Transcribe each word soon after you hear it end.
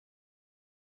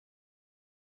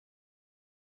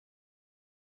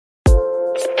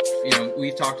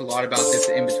we've talked a lot about this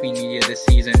in between media this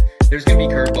season. There's going to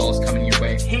be curveballs coming your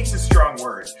way. Hate's a strong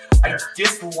word. I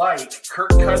dislike Kirk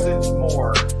Cousins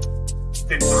more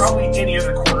than probably any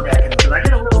other quarterback. Because I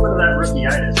get a little bit of that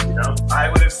rookie-itis, I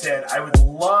would have said, I would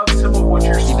love some of what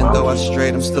you're smoking. Even though I'm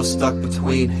straight, I'm still stuck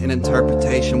between an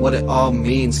interpretation, what it all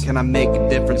means. Can I make a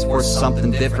difference or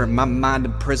something different? My mind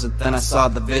in prison, then I saw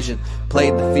the vision.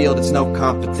 Played the field, it's no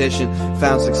competition.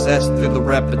 Found success through the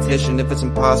repetition. If it's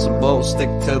impossible, stick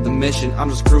to the mission. I'm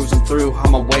just cruising through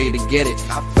on my way to get it.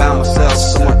 I found myself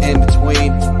somewhere in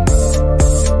between.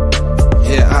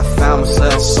 Yeah, I found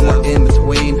myself somewhere in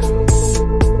between.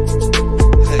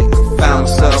 Found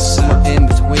myself somewhere in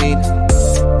between.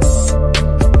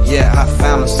 Yeah, I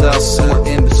found myself somewhere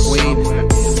in between.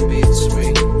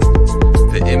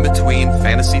 The In Between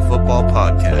Fantasy Football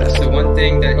Podcast. So one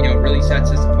thing that really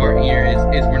sets us apart here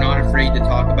is we're not afraid to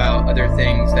talk about other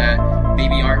things that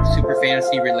maybe aren't super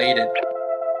fantasy related.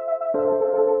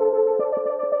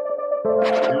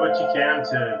 Do what you can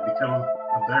to become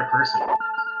a better person,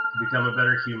 to become a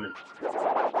better human.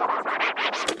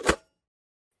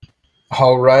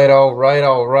 All right.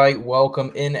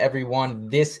 Welcome in, everyone.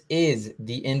 This is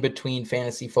the In Between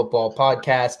Fantasy Football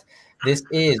Podcast. This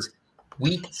is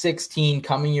Week 16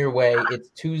 coming your way. It's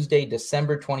Tuesday,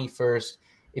 December 21st.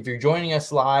 If you're joining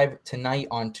us live tonight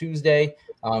on Tuesday,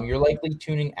 you're likely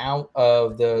tuning out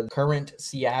of the current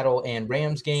Seattle and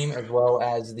Rams game, as well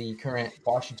as the current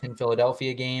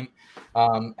Washington-Philadelphia game,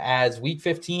 as Week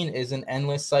 15 is an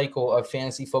endless cycle of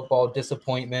fantasy football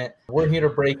disappointment. We're here to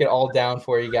break it all down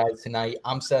for you guys tonight.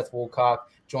 I'm Seth Woolcock,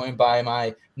 joined by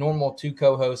my normal two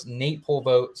co-hosts, Nate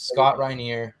Polvote, Scott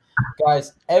Reinier.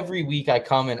 Guys, every week I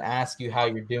come and ask you how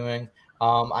you're doing.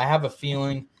 I have a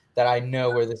feeling that I know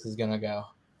where this is going to go.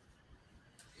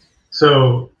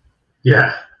 So,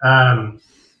 yeah, I'm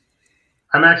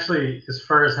actually, as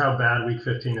far as how bad Week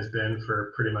 15 has been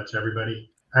for pretty much everybody,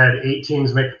 I had 8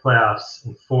 teams make the playoffs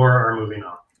and 4 are moving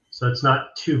on. So it's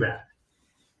not too bad.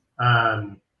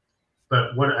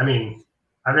 But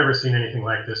I've never seen anything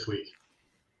like this week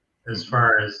as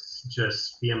far as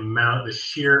just the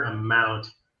sheer amount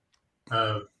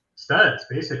of studs,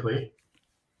 basically.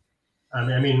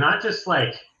 I mean, not just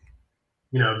like,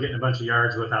 getting a bunch of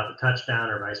yards without the touchdown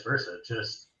or vice versa,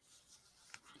 just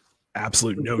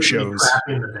absolute no-shows. Crap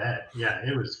in the bed. Yeah,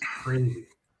 it was crazy.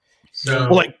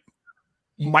 So,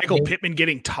 Michael Pittman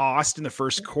getting tossed in the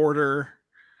first quarter.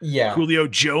 Yeah. Julio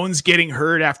Jones getting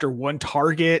hurt after one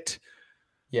target.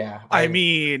 Yeah. I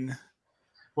mean,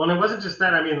 well, and it wasn't just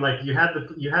that. I mean, like you had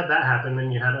that happen,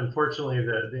 then you had unfortunately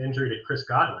the injury to Chris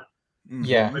Godwin.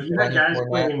 Yeah. But you had guys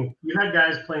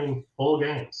playing full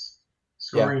games,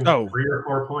 scoring 3 or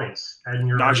 4 points. And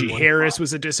Najee Harris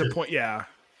was a disappointment. Yeah.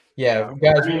 Yeah,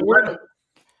 guys,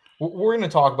 we're going to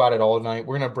talk about it all night.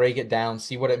 We're going to break it down,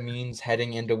 see what it means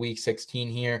heading into Week 16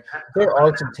 here. There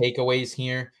are some takeaways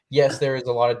here. Yes, there is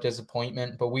a lot of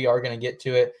disappointment, but we are going to get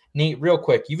to it. Nate, real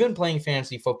quick, you've been playing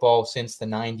fantasy football since the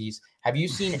 90s. Have you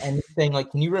seen anything,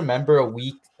 can you remember a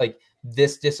week like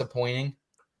this disappointing?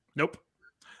 Nope.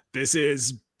 This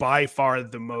is by far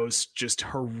the most just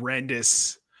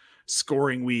horrendous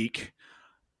scoring week.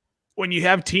 When you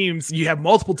have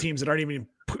multiple teams that aren't even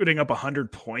putting up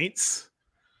 100 points.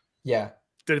 Yeah.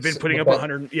 That have been putting up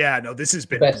 100. Yeah, no, this has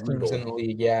been best brutal. teams in the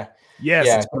league. Yeah. Yes,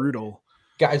 yeah. It's brutal.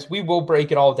 Guys, we will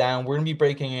break it all down. We're going to be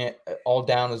breaking it all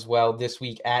down as well this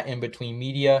week at In Between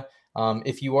Media.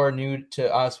 If you are new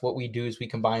to us, what we do is we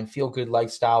combine feel-good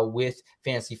lifestyle with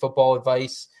fantasy football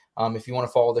advice. If you want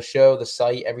to follow the show, the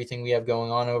site, everything we have going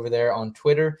on over there on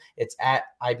Twitter, it's at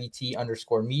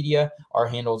IBT_media. Our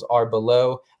handles are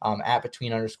below, at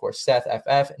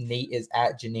between_SethFF. Nate is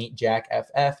at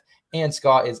JanateJackFF. And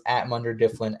Scott is at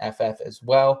MunderDifflinFF as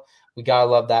well. We got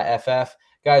to love that FF.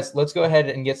 Guys, let's go ahead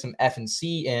and get some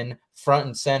F&C in front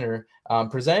and center,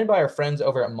 presented by our friends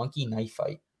over at Monkey Knife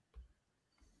Fight.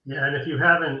 Yeah, and if you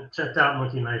haven't checked out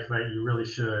Monkey Knife Fight, you really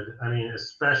should. I mean,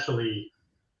 especially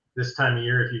this time of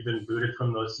year, if you've been booted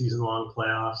from those season-long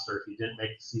playoffs, or if you didn't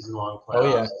make the season-long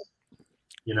playoffs,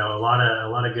 a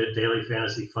lot of good daily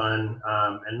fantasy fun,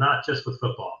 and not just with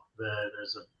football.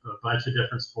 There's a bunch of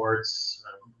different sports,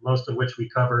 most of which we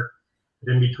cover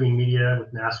in between media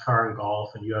with NASCAR and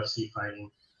golf and UFC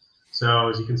fighting. So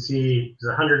as you can see,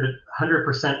 there's a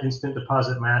 100% instant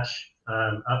deposit match,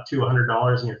 up to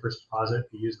 $100 in your first deposit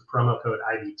if you use the promo code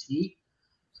IBT.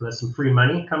 So that's some free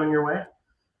money coming your way.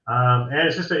 And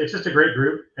it's just a great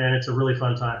group, and it's a really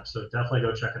fun time. So definitely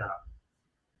go check it out.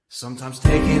 Sometimes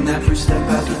taking that first step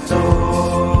out the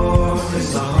door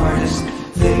is the hardest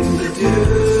thing to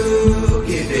do.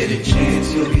 Give it a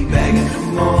chance, you'll be begging for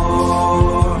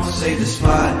more. Save the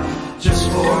spot just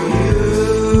for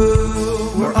you.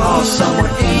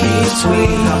 somewhere in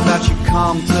between. How about you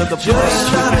come to the place we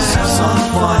can have some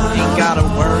fun? Ain't gotta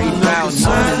worry about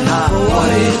knowing not what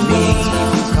it means. You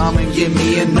can come and give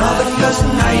me another, cause the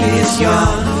night is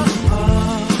young.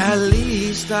 At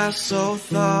least I so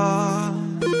thought.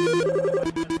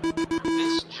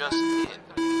 This just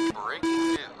in.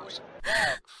 Breaking news.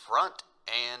 Front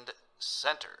and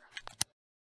center.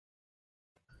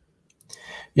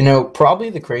 You know, probably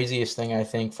the craziest thing, I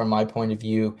think, from my point of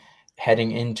view,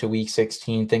 heading into week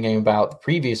 16, thinking about the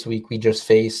previous week we just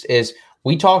faced, is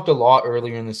we talked a lot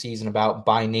earlier in the season about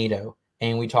bye NATO.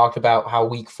 And we talked about how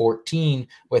week 14,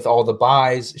 with all the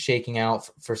buys shaking out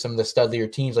for some of the studlier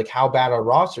teams, like how bad our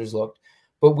rosters looked.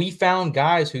 But we found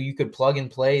guys who you could plug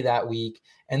and play that week.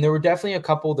 And there were definitely a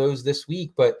couple of those this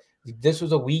week, but this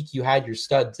was a week you had your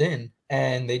studs in,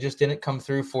 and they just didn't come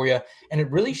through for you. And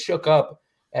it really shook up.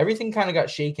 Everything kind of got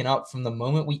shaken up from the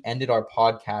moment we ended our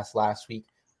podcast last week.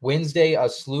 Wednesday, a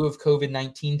slew of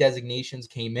COVID-19 designations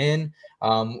came in,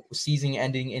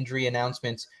 season-ending injury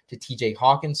announcements to TJ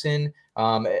Hawkinson,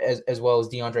 as well as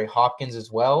DeAndre Hopkins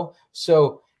as well.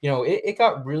 So, you know, it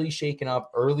got really shaken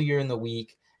up earlier in the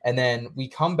week. And then we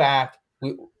come back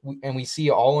and we see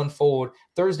it all unfold.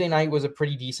 Thursday night was a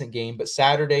pretty decent game, but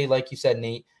Saturday, like you said,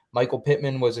 Nate, Michael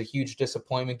Pittman was a huge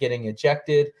disappointment getting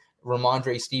ejected.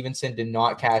 Ramondre Stevenson did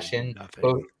not cash in.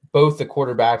 Both the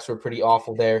quarterbacks were pretty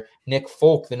awful there. Nick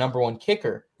Folk, the number one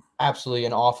kicker, absolutely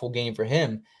an awful game for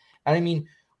him. And I mean,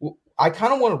 I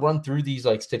kind of want to run through these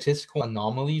like statistical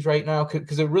anomalies right now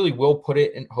because it really will put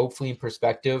it in, hopefully, in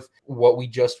perspective what we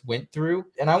just went through.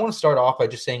 And I want to start off by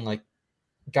just saying, like,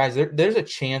 guys, there's a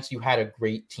chance you had a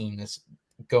great team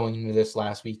going into this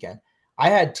last weekend. I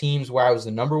had teams where I was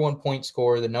the number one point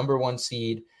scorer, the number one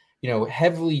seed, you know,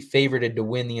 heavily favored to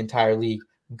win the entire league,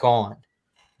 gone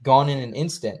in an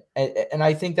instant. And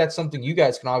I think that's something you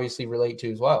guys can obviously relate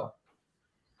to as well.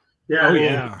 Yeah. I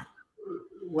mean,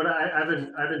 what I've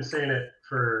been saying it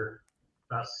for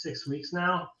about 6 weeks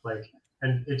now, like,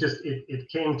 and it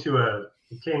came to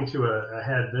a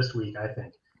head this week, I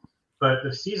think. But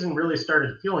the season really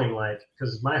started feeling like,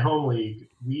 because my home league,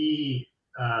 we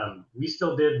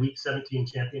still did week 17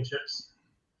 championships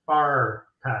far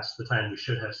past the time we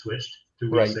should have switched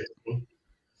to week 16.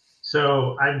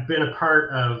 So I've been a part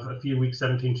of a few week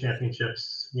 17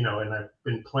 championships, you know, and I've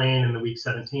been playing in the week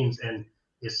 17s, and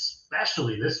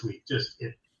especially this week, just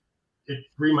it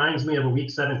reminds me of a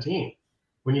week 17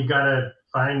 when you've got to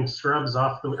find scrubs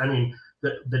off the. I mean,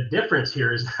 the difference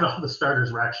here is that all the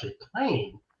starters were actually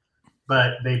playing,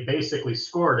 but they basically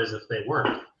scored as if they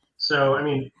weren't. So, I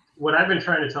mean, what I've been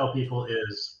trying to tell people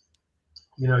is,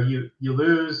 you know, you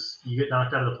lose, you get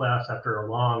knocked out of the playoffs after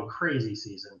a long, crazy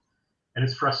season, and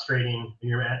it's frustrating, and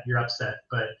you're upset.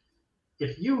 But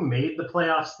if you made the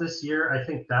playoffs this year, I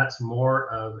think that's more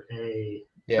of a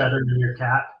feather in your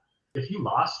cap. If you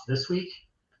lost this week,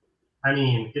 I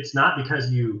mean, it's not because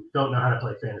you don't know how to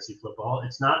play fantasy football.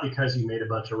 It's not because you made a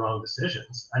bunch of wrong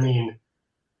decisions. I mean,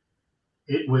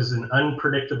 it was an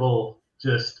unpredictable,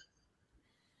 just,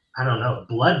 I don't know,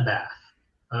 bloodbath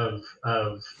of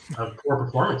poor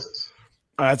performances.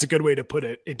 That's a good way to put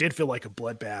it. It did feel like a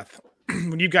bloodbath.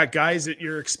 When you've got guys that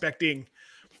you're expecting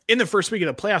in the first week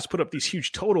of the playoffs put up these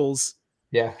huge totals,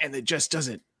 and it just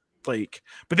doesn't, like.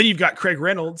 But then you've got Craig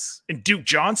Reynolds and Duke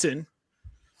Johnson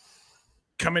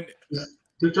coming.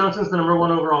 Duke Johnson's the number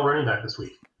one overall running back this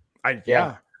week. I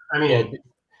mean,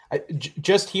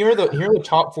 just here are the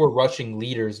top four rushing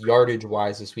leaders yardage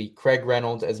wise this week. Craig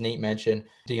Reynolds, as Nate mentioned,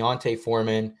 Deontay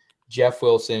Foreman, Jeff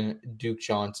Wilson, Duke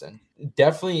Johnson.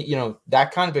 Definitely, you know,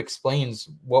 that kind of explains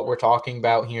what we're talking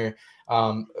about here.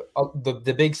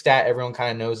 The big stat everyone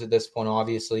kind of knows at this point,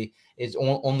 obviously, is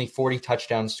only 40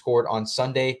 touchdowns scored on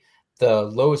Sunday, the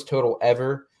lowest total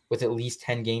ever with at least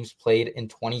 10 games played in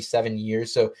 27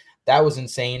 years. So that was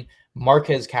insane.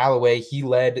 Marquez Callaway, he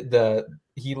led the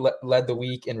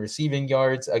week in receiving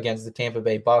yards against the Tampa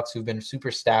Bay Bucks, who've been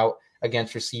super stout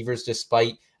against receivers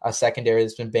despite a secondary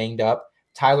that's been banged up.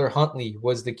 Tyler Huntley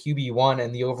was the QB1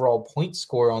 and the overall point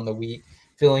scorer on the week,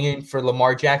 filling in for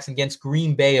Lamar Jackson against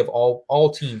Green Bay of all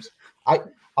teams.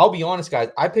 I'll be honest, guys.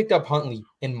 I picked up Huntley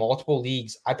in multiple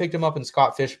leagues. I picked him up in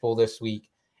Scott Fishbowl this week,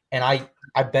 and I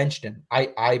benched him.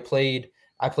 I played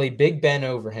Big Ben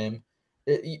over him,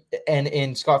 and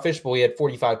in Scott Fishbowl he had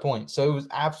 45 points. So it was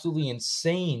absolutely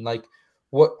insane. Like,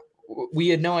 what we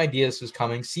had no idea this was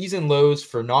coming. Season lows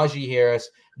for Najee Harris,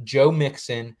 Joe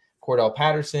Mixon, Cordell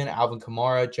Patterson, Alvin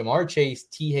Kamara, Jamar Chase,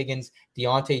 T. Higgins,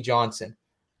 Deontay Johnson.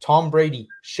 Tom Brady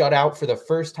shut out for the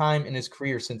first time in his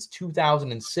career since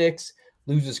 2006,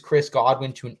 loses Chris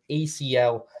Godwin to an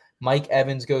ACL. Mike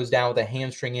Evans goes down with a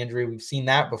hamstring injury. We've seen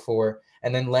that before.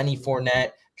 And then Lenny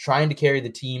Fournette, trying to carry the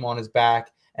team on his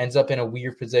back, ends up in a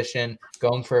weird position,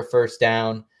 going for a first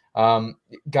down.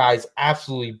 Guys,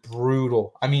 absolutely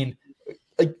brutal. I mean,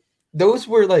 like those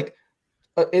were like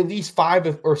at least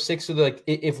 5 or 6 of the, like,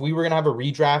 if we were going to have a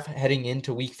redraft heading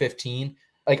into week 15,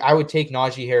 like I would take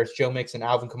Najee Harris, Joe Mixon,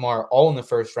 Alvin Kamara all in the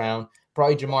first round,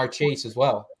 probably Jamar Chase as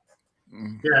well.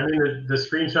 Yeah, I mean, the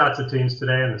screenshots of teams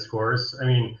today and the scores, I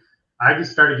mean, I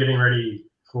just started getting ready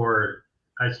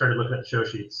I started looking at the show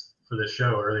sheets for this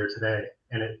show earlier today,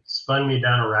 and it spun me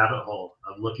down a rabbit hole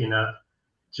of looking up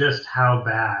just how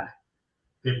bad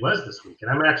it was this week. And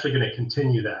I'm actually going to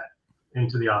continue that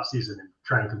into the offseason and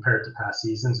try and compare it to past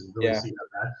seasons and really see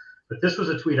how bad. But this was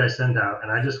a tweet I sent out,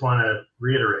 and I just want to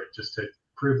reiterate just to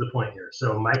prove the point here.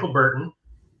 So Michael Burton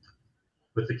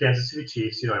with the Kansas City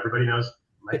Chiefs, everybody knows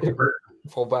Michael Burton.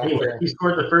 Fullback. Anyway, he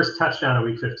scored the first touchdown of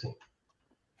week 15.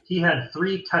 He had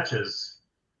 3 touches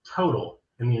total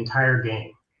in the entire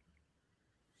game.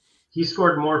 He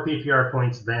scored more PPR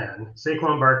points than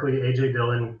Saquon Barkley, A.J.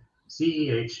 Dillon,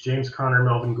 CEH, James Conner,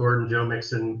 Melvin Gordon, Joe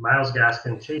Mixon, Myles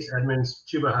Gaskin, Chase Edmonds,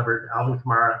 Chuba Hubbard, Alvin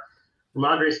Kamara,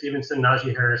 Ramondre Stevenson,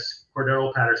 Najee Harris,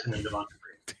 Cordero Patterson, and Devonta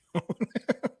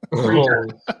Freeman.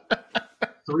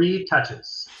 3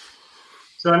 touches.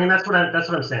 So I mean that's what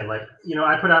I'm saying. Like,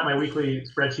 I put out my weekly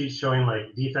spreadsheet showing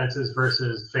like defenses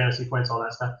versus fantasy points, all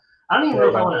that stuff. I don't even know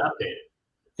if I want to update it.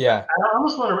 Yeah. I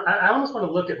almost want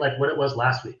to look at like what it was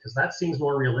last week, because that seems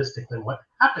more realistic than what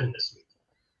happened this week.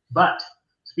 But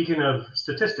speaking of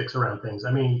statistics around things,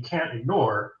 I mean, you can't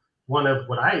ignore one of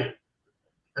what I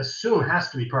assume has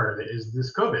to be part of it is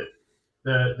this COVID,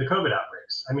 the COVID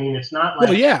outbreaks. I mean, it's not like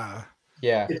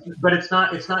but it's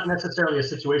not necessarily a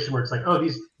situation where it's like, oh,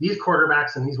 these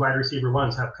quarterbacks and these wide receiver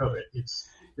ones have COVID. It's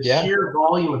the sheer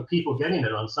volume of people getting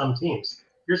it on some teams.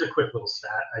 Here's a quick little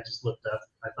stat I just looked up.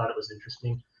 I thought it was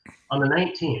interesting. On the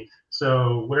 19th,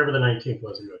 so whatever the 19th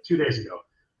was, 2 days ago,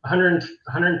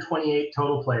 128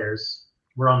 total players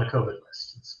were on the COVID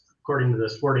list. It's according to the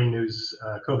Sporting News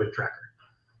COVID tracker.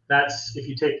 That's, if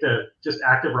you take the just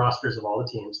active rosters of all the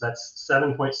teams, that's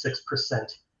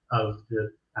 7.6% of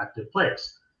the active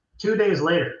players. 2 days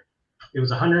later, it was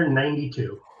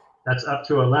 192. That's up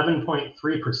to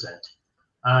 11.3%.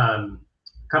 A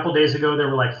couple days ago, there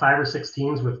were like 5 or 6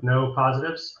 teams with no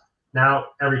positives. Now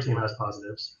every team has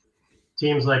positives.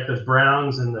 Teams like the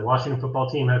Browns and the Washington football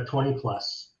team have 20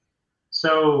 plus.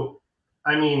 So,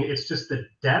 I mean, it's just the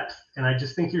depth, and I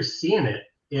just think you're seeing it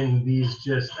in these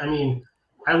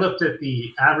I looked at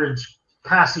the average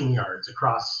passing yards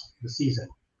across the season,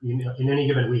 in any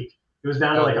given week. It was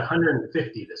down to like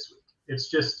 150 this week. It's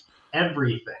just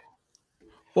everything.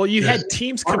 Well, you had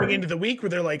teams coming into the week where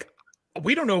they're like,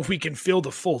 we don't know if we can field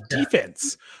a full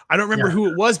defense. I don't remember who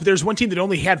it was, but there's one team that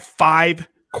only had 5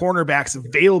 cornerbacks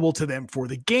available to them for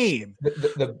the game.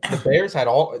 The Bears had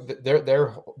all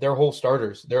their whole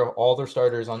starters. All their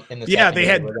starters in the they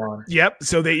had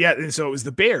So so it was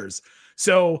the Bears.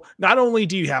 So not only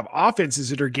do you have offenses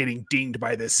that are getting dinged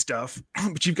by this stuff,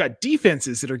 but you've got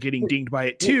defenses that are getting dinged by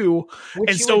it too.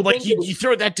 And so like you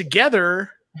throw that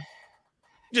together,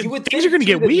 things are going to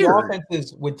get weird. The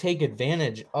offenses would take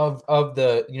advantage of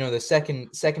the the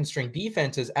second string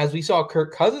defenses, as we saw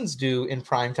Kirk Cousins do in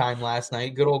prime time last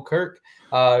night. Good old Kirk,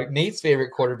 Nate's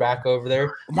favorite quarterback over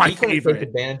there. He couldn't take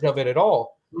advantage of it at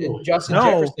all. Justin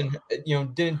Jefferson,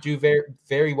 didn't do very,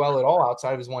 very well at all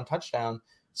outside of his 1 touchdown.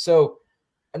 So,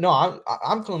 no,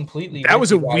 I'm completely. That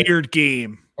was a weird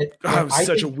game. That was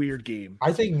such a weird game.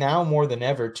 I think now more than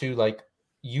ever, too, like,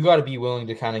 you got to be willing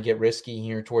to kind of get risky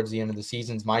here towards the end of the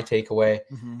season is my takeaway.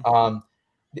 Mm-hmm.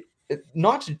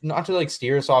 Not to like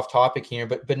steer us off topic here,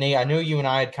 but Nate, I know you and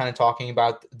I had kind of talking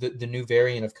about the new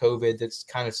variant of COVID that's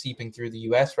kind of seeping through the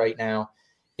U.S. right now.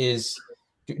 Do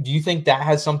you think that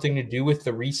has something to do with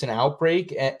the recent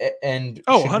outbreak? And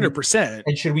 100%.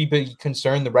 And should we be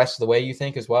concerned the rest of the way, you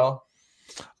think, as well?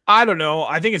 I don't know.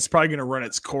 I think it's probably going to run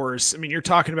its course. I mean, you're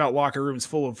talking about locker rooms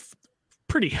full of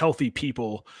pretty healthy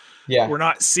people. Yeah. We're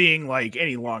not seeing like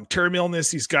any long-term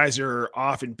illness. These guys are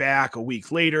off and back a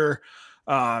week later.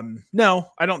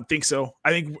 No, I don't think so.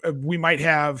 I think we might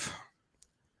have,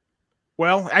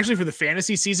 well, actually for the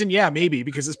fantasy season, yeah, maybe,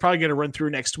 because it's probably going to run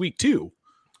through next week too.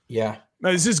 Yeah.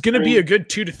 Now, this is going to be a good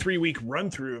 2 to 3 week run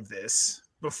through of this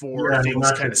before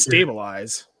things kind of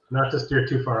stabilize. Not to steer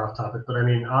too far off topic, but I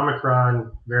mean,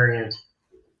 Omicron variant,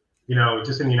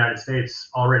 just in the United States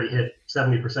already hit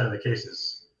 70% of the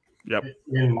cases. Yep.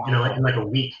 In like a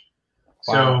week.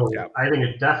 Wow. So I think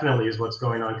it definitely is what's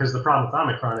going on, because the problem with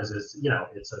Omicron is it's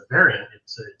a variant,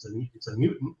 it's a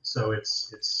mutant, so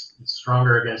it's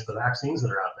stronger against the vaccines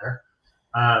that are out there.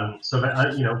 So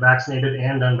vaccinated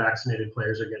and unvaccinated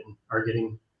players are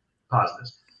getting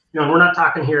positives. we're not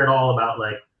talking here at all about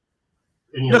like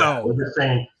any of that. No.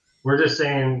 We're just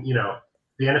saying,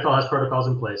 the NFL has protocols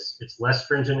in place. It's less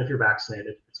stringent if you're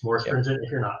vaccinated. It's more stringent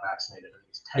if you're not vaccinated.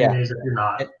 It's 10 days if you're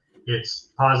not. It's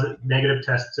negative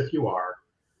tests if you are.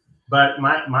 But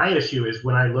my issue is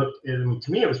when I looked, and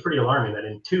to me, it was pretty alarming that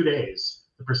in 2 days,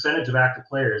 the percentage of active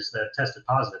players that have tested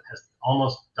positive has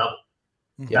almost doubled.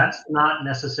 Yeah. That's not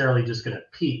necessarily just going to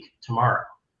peak tomorrow.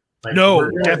 Like, no,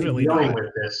 we're definitely dealing not.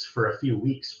 with this for a few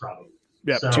weeks, probably.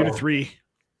 Yeah, so, 2 to 3.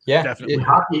 Yeah, definitely.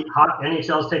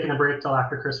 NHL is taking a break till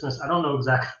after Christmas. I don't know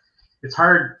exactly. It's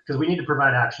hard because we need to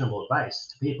provide actionable advice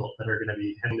to people that are going to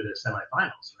be heading to the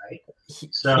semifinals, right?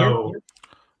 So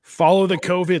follow the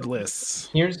COVID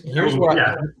lists. Here's what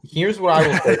I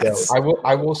will say though.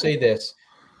 I will say this: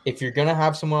 if you're going to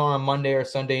have someone on a Monday or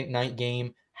Sunday night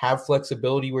game, have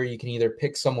flexibility where you can either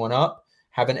pick someone up,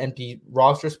 have an empty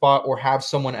roster spot, or have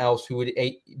someone else who would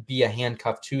be a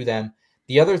handcuff to them.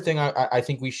 The other thing I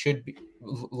think we should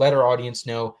let our audience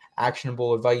know,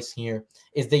 actionable advice here,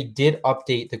 is they did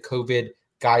update the COVID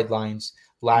guidelines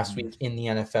last week in the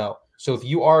NFL. So if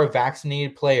you are a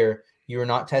vaccinated player, you are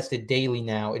not tested daily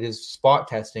now. It is spot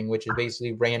testing, which is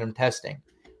basically random testing.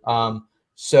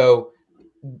 So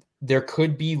there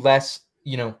could be less,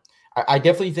 I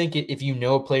definitely think if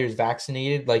a player is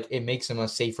vaccinated, like it makes them a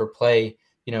safer play,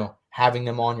 having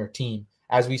them on your team.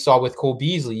 As we saw with Cole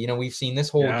Beasley, we've seen this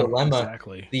whole dilemma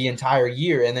the entire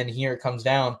year, and then here it comes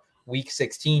down week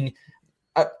 16.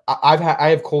 I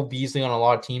have Cole Beasley on a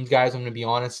lot of teams, guys. I'm going to be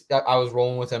honest. I was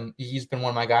rolling with him. He's been one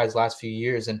of my guys last few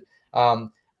years, and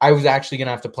I was actually going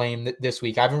to have to play him this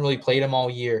week. I haven't really played him all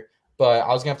year, but I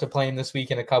was going to have to play him this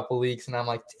week in a couple leagues, and I'm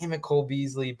like, damn it, Cole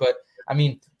Beasley. But, I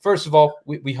mean, first of all,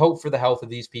 we hope for the health of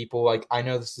these people. Like, I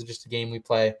know this is just a game we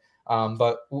play,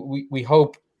 but we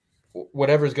hope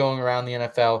whatever's going around the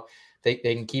NFL, they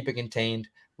can keep it contained,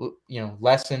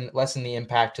 lessen the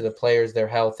impact to the players, their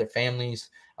health, their families.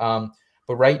 But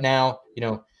right now,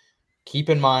 keep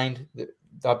in mind the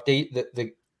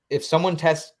update, if someone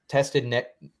tested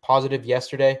positive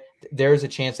yesterday, there's a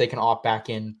chance they can opt back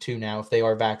in too now if they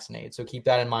are vaccinated. So keep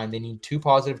that in mind. They need 2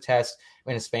 positive tests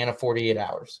in a span of 48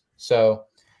 hours. So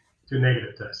 2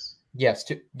 negative tests. Yes.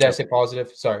 Did I say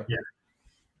positive? Sorry. Yeah.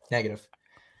 Negative.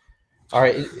 All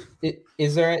right.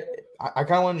 Is there? I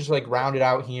kind of want to just round it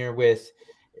out here with: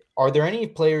 are there any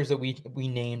players that we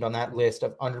named on that list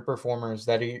of underperformers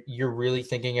that you're really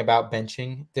thinking about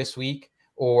benching this week,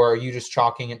 or are you just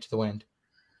chalking it to the wind?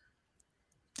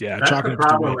 Yeah, that's chalking the it to the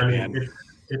problem. wind. I mean,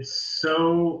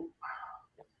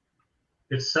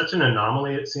 it's such an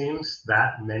anomaly. It seems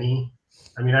that many.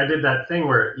 I mean, I did that thing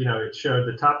where it showed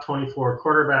the top 24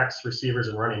 quarterbacks, receivers,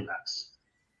 and running backs,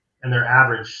 and their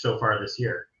average so far this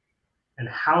year. And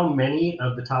how many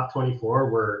of the top 24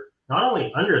 were not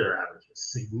only under their average, but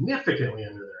significantly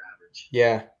under their average.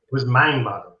 Yeah. It was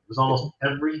mind-boggling. It was almost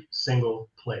every single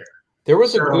player. There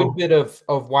was a good bit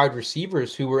of wide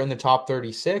receivers who were in the top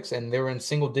 36, and they were in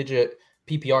single-digit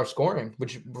PPR scoring,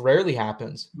 which rarely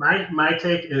happens. My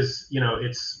take is,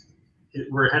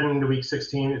 we're heading into week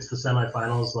 16. It's the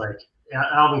semifinals. Like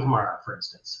Alvin Kamara, for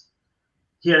instance.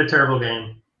 He had a terrible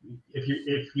game.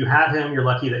 If you have him, you're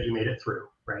lucky that you made it through,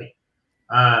 right?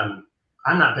 I'm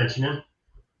not benching him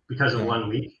because of 1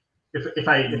 week. If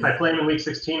I play him in week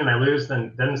 16 and I lose,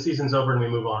 then the season's over and we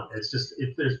move on. It's just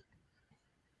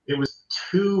it was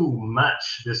too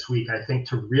much this week, I think,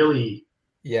 to really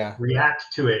react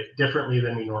to it differently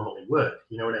than we normally would.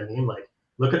 You know what I mean? Like,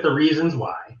 look at the reasons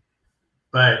why,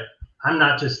 but I'm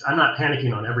not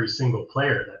panicking on every single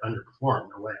player that underperformed.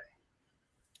 No way.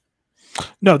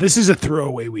 No, this is a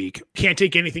throwaway week. Can't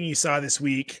take anything you saw this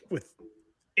week with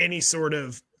any sort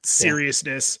of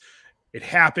seriousness. It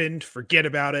happened. Forget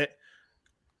about it.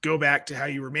 Go back to how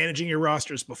you were managing your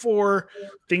rosters before.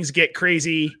 Things get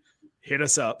crazy. Hit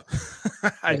us up.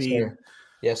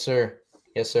 Yes, sir.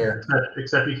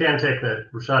 Except you can take that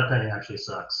Rashad Penny actually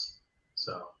sucks.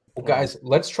 So, well, guys,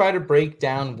 let's try to break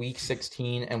down week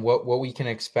 16 and what we can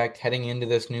expect heading into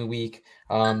this new week.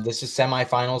 This is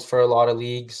semifinals for a lot of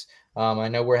leagues. I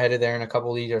know we're headed there in a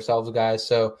couple leagues ourselves, guys.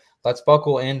 So let's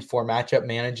buckle in for matchup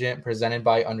management presented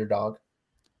by Underdog.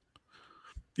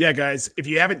 Yeah, guys, if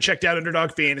you haven't checked out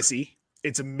Underdog Fantasy,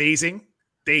 it's amazing.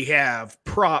 They have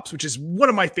props, which is one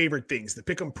of my favorite things, the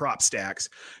pick'em prop stacks.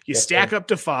 You stack up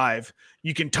to 5.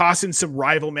 You can toss in some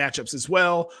rival matchups as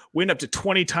well, win up to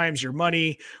 20 times your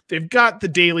money. They've got the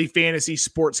daily fantasy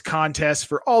sports contest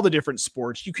for all the different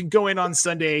sports. You can go in on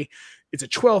Sunday. It's a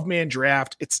 12-man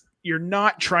draft. You're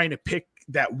not trying to pick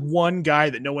that one guy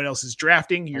that no one else is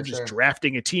drafting. You're just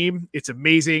drafting a team. It's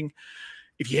amazing.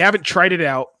 If you haven't tried it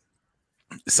out,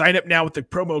 Sign up now with the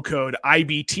promo code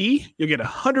IBT. You'll get a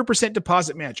 100%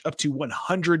 deposit match up to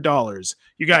 $100.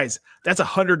 You guys, that's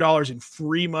 $100 in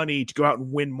free money to go out and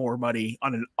win more money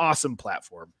on an awesome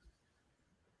platform.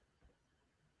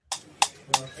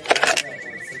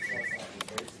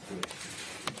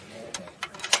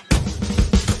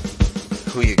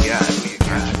 Who you got?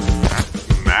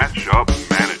 Matchup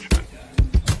management.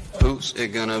 Who's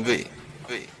it gonna be?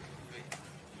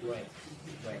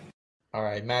 All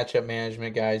right, matchup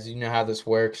management, guys. You know how this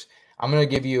works. I'm going to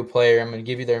give you a player. I'm going to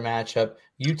give you their matchup.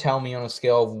 You tell me on a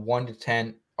scale of 1 to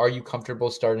 10, are you comfortable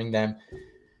starting them?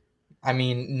 I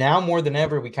mean, now more than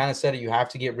ever, we kind of said it. You have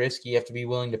to get risky. You have to be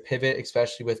willing to pivot,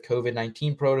 especially with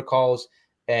COVID-19 protocols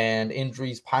and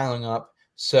injuries piling up.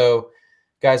 So,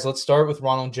 guys, let's start with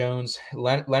Ronald Jones.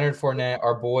 Leonard Fournette,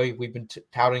 our boy. We've been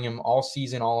touting him all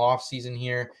season, all off season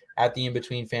here at the In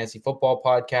Between Fantasy Football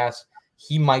podcast.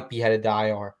 He might be headed to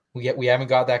IR. We haven't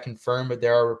got that confirmed, but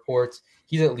there are reports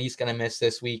he's at least going to miss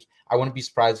this week. I wouldn't be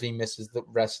surprised if he misses the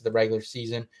rest of the regular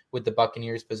season with the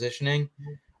Buccaneers positioning.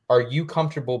 Are you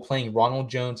comfortable playing Ronald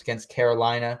Jones against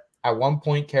Carolina? At one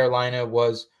point, Carolina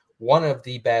was one of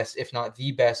the best, if not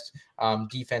the best,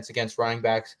 defense against running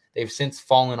backs. They've since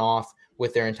fallen off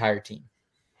with their entire team.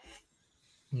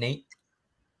 Nate?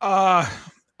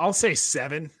 I'll say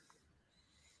 7.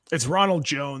 It's Ronald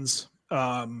Jones.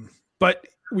 But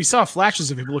we saw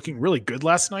flashes of him looking really good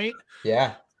last night.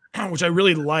 Yeah. Which I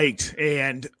really liked.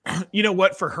 And you know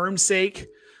what? For Herm's sake,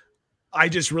 I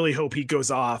just really hope he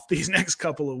goes off these next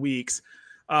couple of weeks.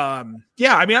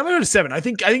 Yeah, I mean, I'm going to 7. I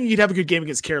think he'd have a good game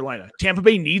against Carolina. Tampa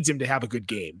Bay needs him to have a good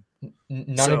game.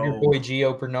 None of your boy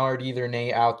Gio Bernard either,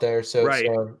 Nate, out there.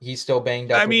 So he's still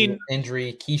banged up with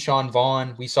injury. Keyshawn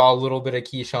Vaughn. We saw a little bit of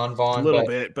Keyshawn Vaughn. A little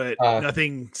bit, but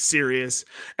nothing serious.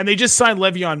 And they just signed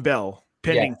Le'Veon Bell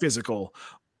pending physical.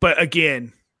 But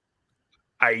again,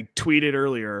 I tweeted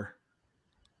earlier,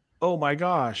 oh my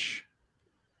gosh,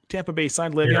 Tampa Bay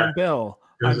signed Le'Veon Bell.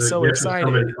 I'm so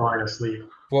excited.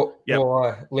 Well,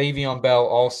 Le'Veon Bell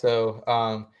also,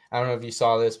 I don't know if you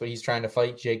saw this, but he's trying to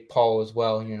fight Jake Paul as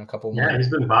well here in a couple months. Yeah, he's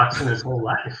been boxing his whole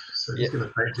life, so he's going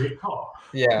to fight Jake Paul.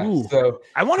 Yeah. Ooh, so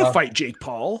I want to fight Jake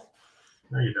Paul.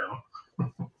 No, you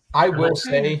don't. I will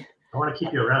say. I want to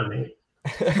keep you around, Nate.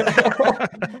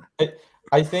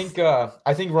 I think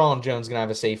Ronald Jones is going to have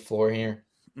a safe floor here.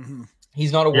 Mm-hmm.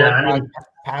 He's not a world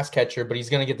pass catcher, but he's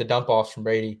going to get the dump offs from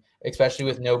Brady, especially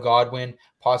with no Godwin,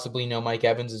 possibly no Mike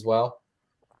Evans as well.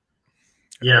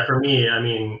 Yeah, for me, I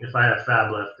mean, if I have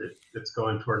Fab left, it's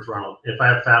going towards Ronald. If I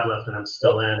have Fab left and I'm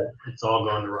still in, it's all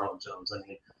going to Ronald Jones. I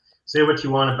mean, say what you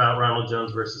want about Ronald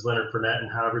Jones versus Leonard Fournette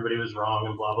and how everybody was wrong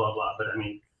and blah, blah, blah. But, I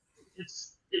mean,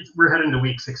 we're heading to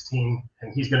week 16,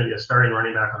 and he's going to be a starting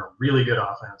running back on a really good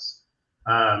offense.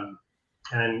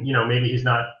 And, you know, maybe he's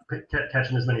not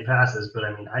catching as many passes, but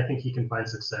I mean, I think he can find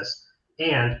success.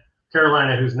 And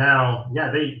Carolina, who's now,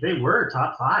 they were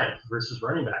top 5 versus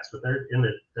running backs, but they're in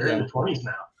the 20s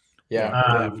now.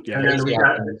 Yeah.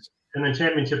 And then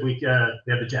championship week, they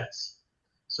have the Jets.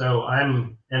 So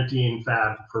I'm emptying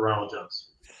Fab for Ronald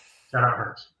Jones. Shout out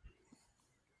Hurts.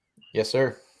 Yes,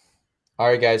 sir. All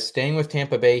right, guys, staying with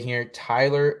Tampa Bay here,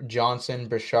 Tyler Johnson,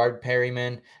 Brashard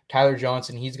Perryman. Tyler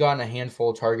Johnson, he's gotten a handful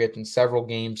of targets in several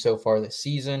games so far this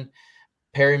season.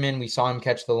 Perryman, we saw him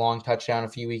catch the long touchdown a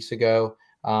few weeks ago.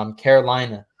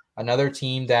 Carolina, another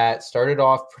team that started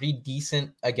off pretty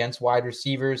decent against wide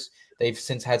receivers. They've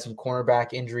since had some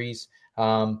cornerback injuries,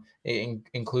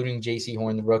 including J.C.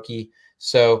 Horn, the rookie.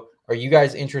 So are you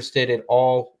guys interested at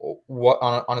all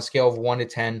on a scale of 1 to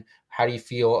 10? How do you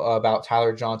feel about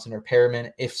Tyler Johnson or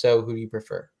Perriman? If so, who do you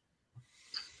prefer?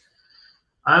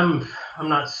 I'm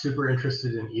not super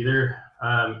interested in either.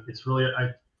 It's really,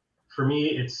 for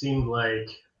me, it seemed like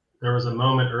there was a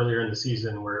moment earlier in the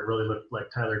season where it really looked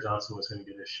like Tyler Johnson was going to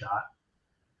get his shot.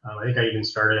 I think I even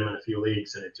started him in a few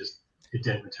leagues, and it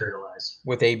didn't materialize.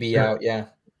 With AB out, yeah.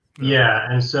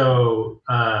 Yeah, and so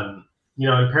you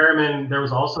know, in Perriman, there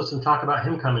was also some talk about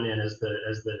him coming in as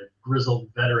the grizzled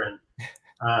veteran.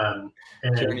 And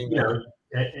you know,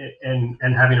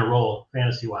 and having a role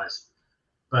fantasy wise,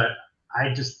 but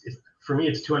for me,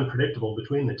 it's too unpredictable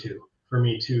between the two for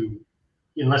me to,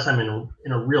 unless I'm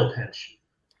in a real pinch,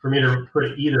 for me to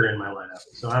put either in my lineup.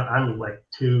 So I'm like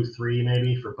 2, 3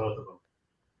 maybe for both of them.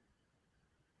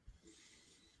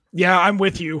 Yeah, I'm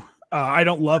with you. I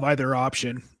don't love either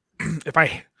option. If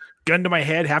I gun to my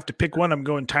head, have to pick one, I'm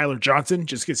going Tyler Johnson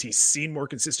just because he's seen more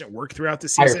consistent work throughout the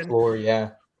season. Higher floor, yeah.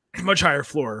 Much higher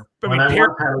floor. I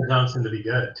want Tyler Johnson to be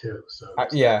good too. So I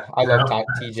love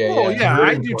TJ. Oh yeah,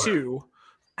 I do too.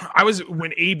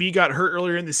 When AB got hurt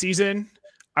earlier in the season,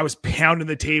 I was pounding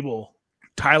the table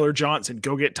Tyler Johnson,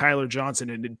 go get Tyler Johnson.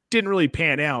 And it didn't really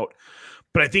pan out,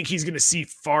 but I think he's going to see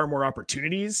far more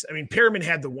opportunities. I mean, Perriman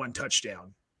had the one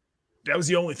touchdown. That was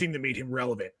the only thing that made him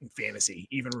relevant in fantasy,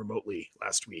 even remotely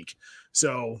last week.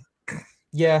 So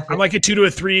yeah, I'm like a 2 to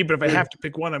a 3, but if I have to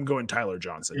pick one, I'm going Tyler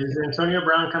Johnson. Is Antonio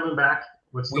Brown coming back?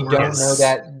 We don't know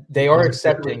that. They are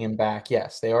accepting him back.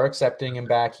 Yes, they are accepting him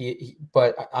back.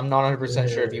 But I'm not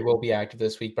 100% sure if he will be active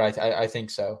this week, but I think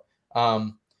so.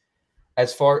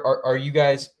 As far are you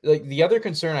guys, like, the other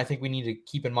concern I think we need to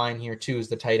keep in mind here too is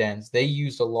the tight ends. They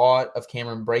used a lot of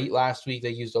Cameron Brate last week. They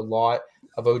used a lot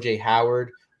of OJ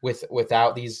Howard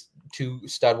without these two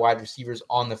stud wide receivers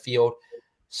on the field.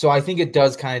 So I think it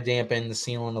does kind of dampen the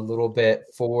ceiling a little bit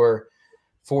for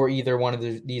either one of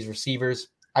these receivers.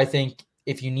 I think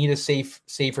if you need a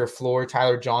safer floor,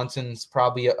 Tyler Johnson's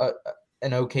probably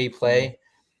an okay play.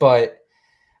 But,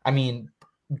 I mean,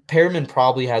 Perriman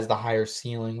probably has the higher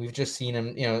ceiling. We've just seen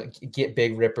him, get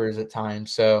big rippers at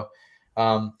times. So,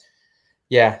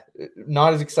 yeah,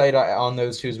 not as excited on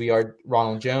those two as we are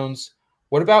Ronald Jones.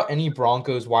 What about any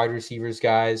Broncos wide receivers,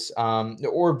 guys,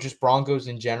 or just Broncos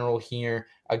in general here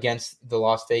against the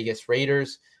Las Vegas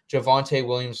Raiders? Javonte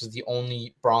Williams was the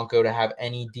only Bronco to have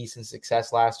any decent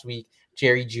success last week.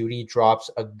 Jerry Jeudy drops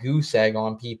a goose egg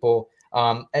on people.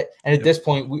 And at this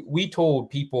point, we told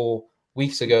people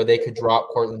weeks ago they could drop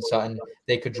Cortland Sutton.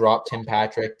 They could drop Tim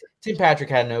Patrick. Tim Patrick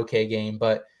had an okay game,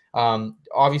 but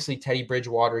obviously Teddy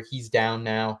Bridgewater, he's down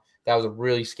now. That was a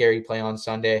really scary play on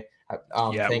Sunday.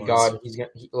 Thank God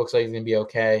he looks like he's going to be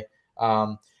okay.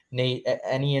 Nate,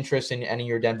 any interest in any of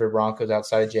your Denver Broncos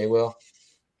outside of Jay Will?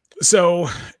 So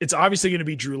it's obviously going to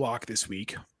be Drew Lock this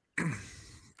week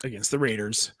against the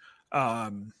Raiders.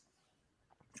 I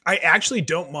actually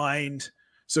don't mind.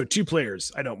 So 2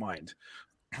 players I don't mind.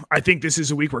 I think this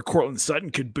is a week where Cortland Sutton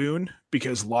could boon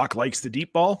because Locke likes the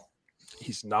deep ball.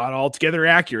 He's not altogether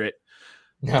accurate,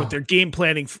 but they're game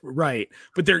planning right.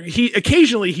 But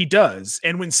occasionally he does.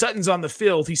 And when Sutton's on the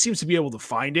field, he seems to be able to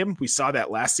find him. We saw that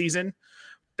last season.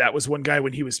 That was one guy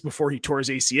before he tore his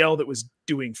ACL that was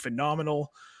doing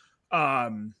phenomenal.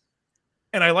 And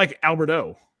I like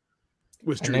Alberto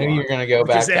with Drew. I knew you're going to go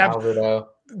back to Alberto.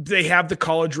 They have the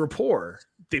college rapport.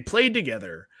 They played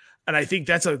together. And I think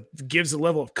gives a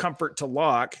level of comfort to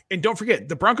Locke. And don't forget,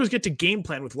 the Broncos get to game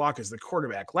plan with Locke as the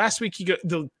quarterback. Last week,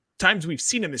 the times we've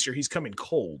seen him this year, he's coming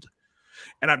cold.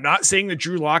 And I'm not saying that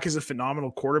Drew Lock is a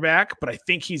phenomenal quarterback, but I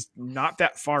think he's not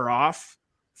that far off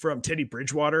from Teddy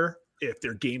Bridgewater if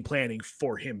they're game planning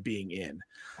for him being in.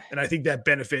 And I think that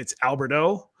benefits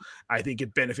Alberto. I think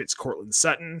it benefits Cortland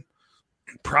Sutton.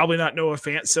 Probably not Noah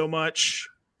Fant so much.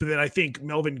 But then I think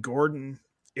Melvin Gordon,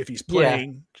 if he's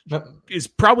playing, is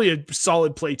probably a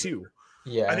solid play too.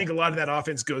 Yeah. I think a lot of that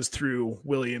offense goes through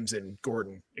Williams and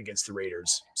Gordon against the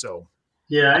Raiders. So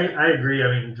yeah, I agree. I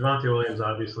mean, Javonte Williams,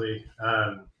 obviously,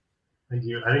 I think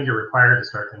you're required to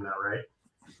start him now, right?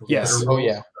 Yes. Oh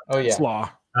yeah. It's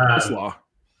law. It's law.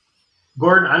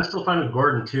 Gordon, I'm still fine with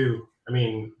Gordon too. I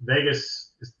mean,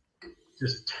 Vegas is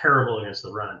just terrible against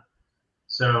the run.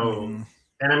 So,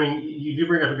 and I mean, you do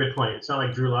bring up a good point. It's not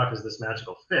like Drew Lock is this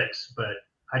magical fix, but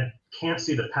I can't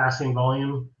see the passing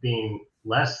volume being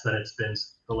less than it's been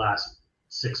the last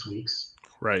 6 weeks.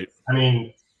 Right. I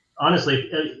mean, honestly,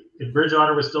 if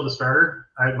Bridgewater was still the starter,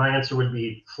 my answer would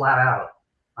be flat out,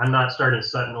 I'm not starting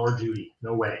Sutton or Jeudy.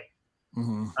 No way.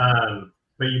 Mm-hmm.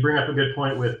 But you bring up a good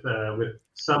point with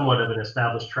somewhat of an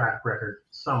established track record,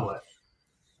 somewhat.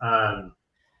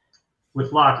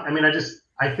 With Locke, I mean,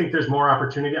 I think there's more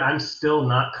opportunity. I'm still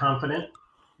not confident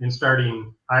in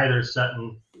starting either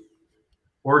Sutton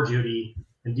or Jeudy.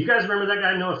 And do you guys remember that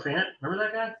guy, Noah Fant? Remember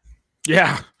that guy?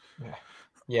 Yeah.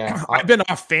 I've been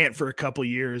off Fant for a couple of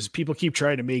years. People keep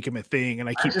trying to make him a thing, and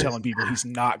I keep telling people he's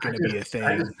not going to be a thing.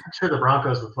 I just picture the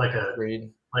Broncos with like a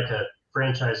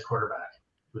franchise quarterback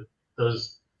with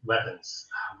those weapons.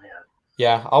 Oh man.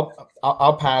 Yeah,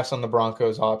 I'll pass on the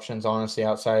Broncos options, honestly,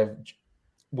 outside of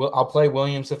I'll play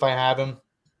Williams if I have him.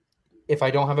 If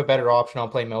I don't have a better option, I'll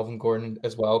play Melvin Gordon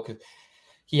as well because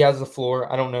he has the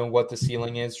floor. I don't know what the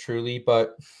ceiling is truly,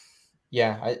 but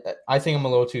yeah, I think I'm a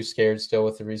little too scared still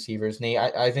with the receivers. Nate,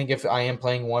 I think if I am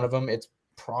playing one of them, it's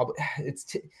probably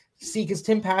because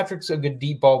Tim Patrick's a good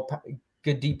deep ball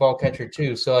catcher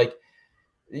too. So like,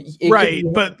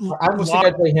 but I almost think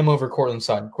I'd play him over Cortland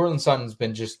Sutton. Cortland Sutton's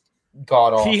been just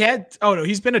god awful.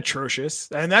 He's been atrocious,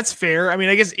 and that's fair. I mean,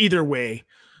 I guess either way,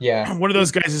 yeah, one of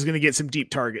those guys is going to get some deep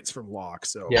targets from Locke.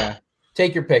 So yeah,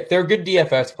 take your pick. They're good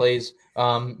DFS plays.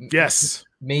 Yes,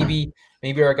 maybe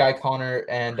our guy Connor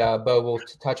and Bo will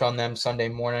touch on them Sunday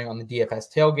morning on the DFS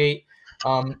tailgate.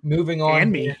 Moving on,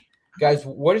 and me. Guys,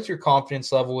 what is your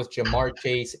confidence level with Jamar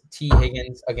Chase, T.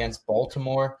 Higgins against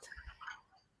Baltimore?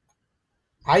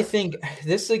 I think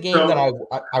this is a game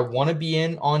that I want to be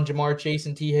in on Jamar Chase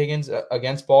and T. Higgins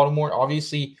against Baltimore.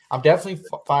 Obviously, I'm definitely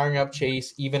firing up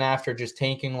Chase even after just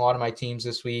tanking a lot of my teams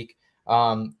this week.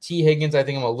 T. Higgins, I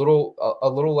think I'm a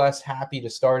little less happy to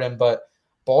start him, but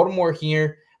Baltimore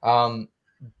here,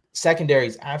 secondary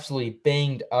is absolutely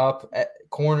banged up.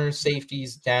 Corners,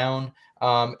 safeties down.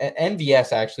 And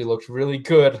MVS actually looks really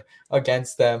good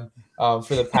against them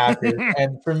for the Packers.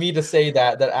 And for me to say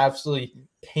that absolutely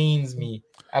pains me.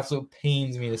 Absolutely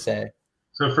pains me to say.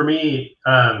 So for me,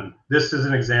 this is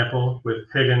an example with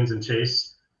Higgins and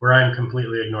Chase where I'm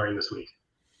completely ignoring this week.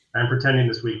 I'm pretending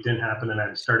this week didn't happen, and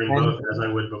I'm starting 10? both as I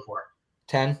would before.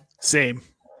 10? Same.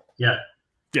 Yeah.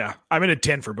 Yeah, I'm in a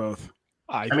 10 for both.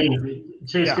 I mean,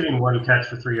 Chase getting one catch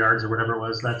for 3 yards or whatever it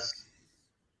was,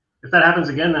 if that happens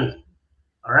again, then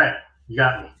all right, you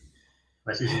got me.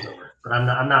 My season's over. But I'm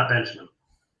not benching him.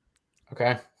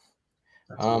 Okay.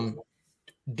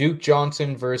 Duke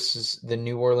Johnson versus the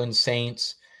New Orleans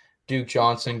Saints. Duke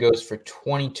Johnson goes for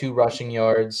 22 rushing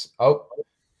yards. Oh,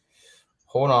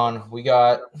 hold on. We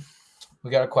got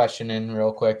a question in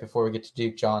real quick before we get to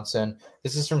Duke Johnson.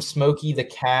 This is from Smokey the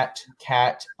Cat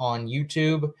on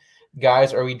YouTube.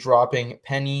 Guys, are we dropping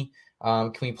Penny?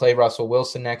 Can we play Russell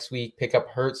Wilson next week? Pick up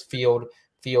Hurts,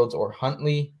 Fields, or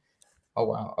Huntley? Oh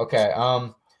wow. Okay.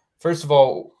 First of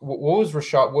all, what's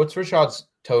Rashad's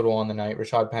total on the night?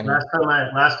 Rashad Penny.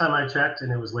 Last time I checked,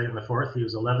 and it was late in the fourth, he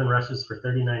was 11 rushes for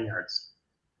 39 yards.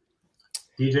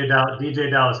 DJ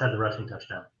Dallas had the rushing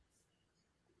touchdown.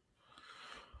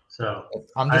 So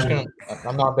I'm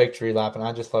not a big tree lapping.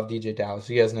 I just love DJ Dallas.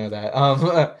 You guys know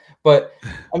that. But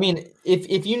I mean,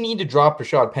 if you need to drop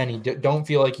Rashad Penny, don't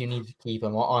feel like you need to keep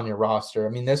him on your roster. I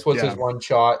mean, this was his one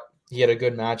shot. He had a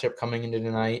good matchup coming into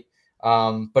tonight.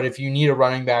 But if you need a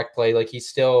running back play, like he's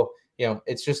still,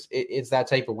 it's that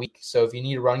type of week. So if you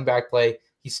need a running back play,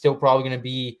 he's still probably going to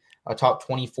be a top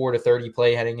 24 to 30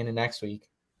 play heading into next week.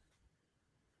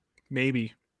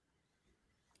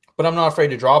 But I'm not afraid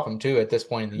to drop him too at this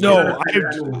point in the year. No,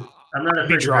 I'm not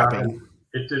afraid to drop him.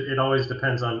 It always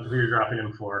depends on who you're dropping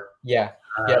him for. Yeah.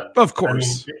 Of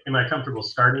course. I mean, am I comfortable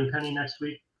starting Penny next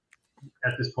week?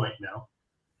 At this point, no.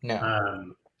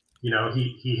 No.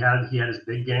 He had his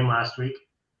big game last week,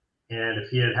 and if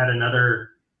he had another,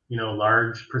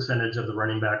 large percentage of the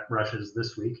running back rushes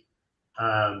this week,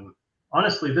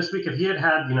 honestly, this week if he had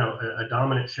a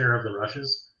dominant share of the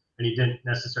rushes and he didn't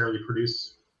necessarily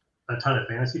produce a ton of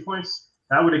fantasy points,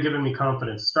 that would have given me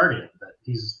confidence starting it that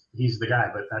he's the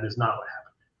guy. But that is not what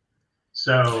happened.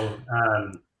 So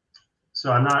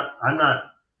I'm not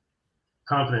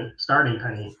confident starting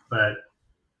Penny, but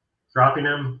dropping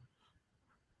him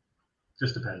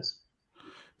just depends.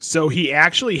 So he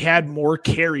actually had more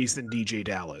carries than DJ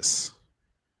Dallas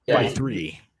by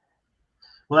 3.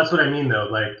 Well, that's what I mean, though.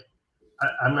 Like,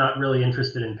 I'm not really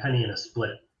interested in Penny in a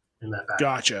split in that back.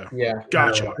 Gotcha. Yeah.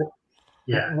 Gotcha.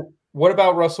 Yeah. What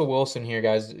about Russell Wilson here,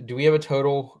 guys? Do we have a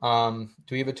total?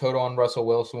 Do we have a total on Russell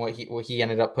Wilson? What he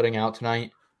ended up putting out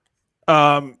tonight?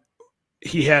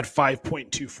 He had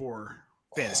 5.24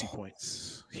 fantasy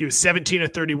points. He was 17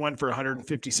 of 31 for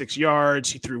 156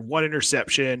 yards. He threw 1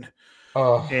 interception,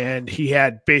 and he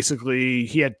had 3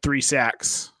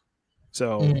 sacks.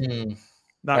 So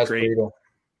not great. Brutal.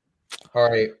 All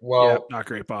right. Well, not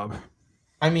great, Bob.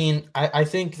 I mean, I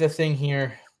think the thing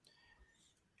here.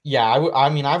 Yeah,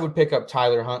 I would pick up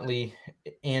Tyler Huntley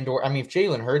if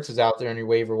Jalen Hurts is out there on your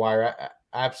waiver wire,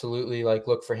 absolutely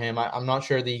look for him. I'm not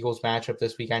sure the Eagles matchup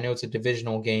this week. I know it's a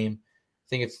divisional game. I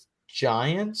think it's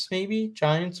Giants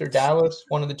or Dallas,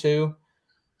 one of the two.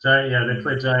 Yeah, they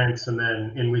play Giants and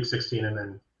then in week 16 and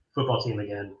then football team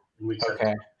again in week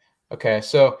 17. Okay.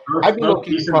 So I'd be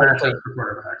looking to play for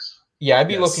quarterbacks. Yeah, I'd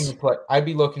be looking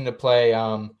to play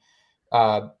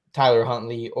Tyler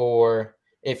Huntley, or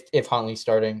if Huntley's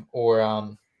starting, or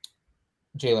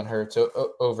Jalen Hurts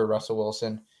over Russell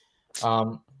Wilson.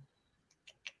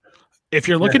 If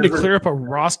you're looking to clear up a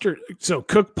roster, so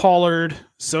Cook, Pollard,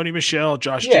 Sony Michel,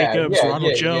 Josh Jacobs,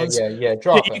 Ronald Jones.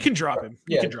 Drop him. You can drop him.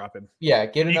 You can drop him. Yeah,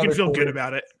 get another. You can feel good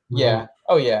about it. Yeah.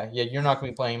 Oh yeah. You're not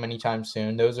going to be playing him anytime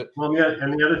soon. Those are. Well, yeah,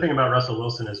 and the other thing about Russell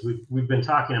Wilson is we've been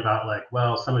talking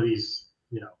about some of these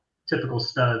typical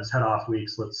studs head off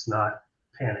weeks. Let's not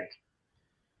panic.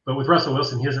 But with Russell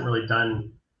Wilson, he hasn't really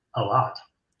done a lot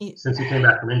since he came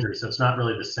back from injury, so it's not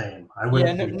really the same.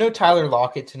 No Tyler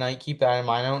Lockett tonight. Keep that in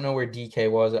mind. I don't know where DK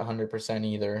was at 100%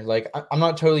 either. I'm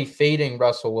not totally fading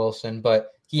Russell Wilson,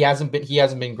 but he hasn't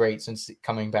been great since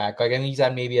coming back. I think he's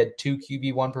had 2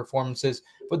 QB1 performances,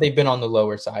 but they've been on the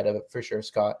lower side of it for sure,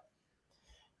 Scott.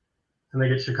 And they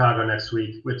get Chicago next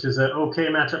week, which is an okay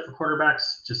matchup for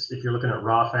quarterbacks, just if you're looking at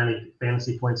raw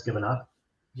fantasy points given up.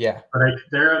 Yeah. But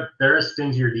they're a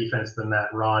stingier defense than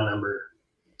that raw number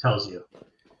tells you.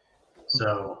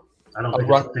 So I don't think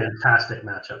it's a fantastic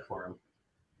matchup for him.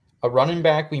 A running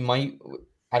back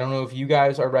I don't know if you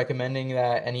guys are recommending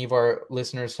that any of our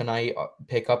listeners tonight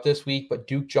pick up this week, but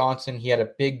Duke Johnson, he had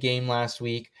a big game last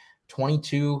week,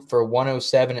 22 for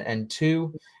 107 and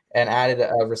 2, and added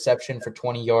a reception for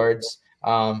 20 yards.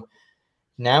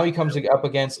 Now he comes up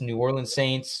against New Orleans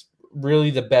Saints, really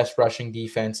the best rushing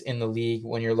defense in the league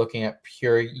when you're looking at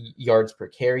pure yards per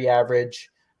carry average.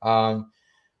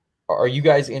 Are you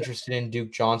guys interested in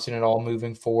Duke Johnson at all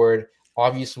moving forward?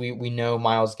 Obviously, we know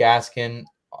Myles Gaskin,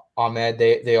 Ahmed,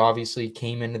 they obviously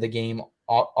came into the game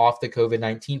off the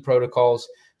COVID-19 protocols.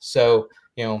 So,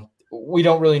 we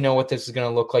don't really know what this is going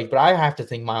to look like, but I have to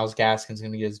think Myles Gaskin's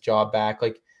going to get his job back.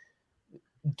 Like,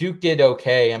 Duke did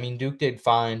okay. I mean, Duke did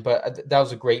fine, but that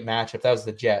was a great matchup. That was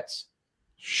the Jets.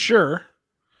 Sure.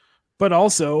 But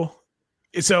also,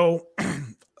 so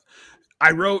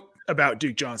I wrote about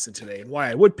Duke Johnson today and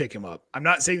why I would pick him up. I'm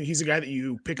not saying that he's a guy that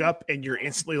you pick up and you're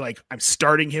instantly like, I'm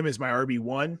starting him as my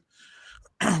RB1,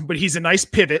 but he's a nice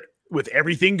pivot with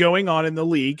everything going on in the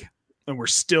league. And we're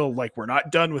still like, we're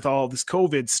not done with all this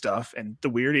COVID stuff and the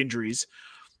weird injuries.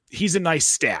 He's a nice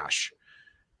stash.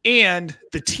 And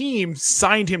the team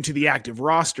signed him to the active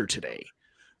roster today.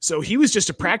 So he was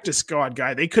just a practice squad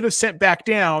guy. They could have sent back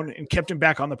down and kept him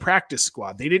back on the practice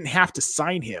squad. They didn't have to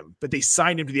sign him, but they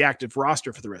signed him to the active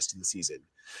roster for the rest of the season.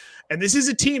 And this is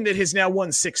a team that has now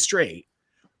won 6 straight.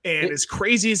 And as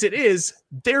crazy as it is,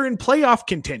 they're in playoff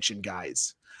contention,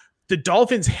 guys. The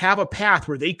Dolphins have a path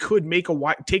where they could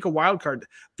take a wild card.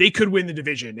 They could win the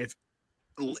division. If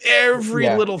every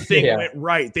little thing went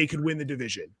right, they could win the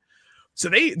division. So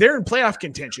they're in playoff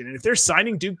contention. And if they're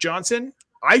signing Duke Johnson,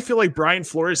 I feel like Brian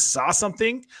Flores saw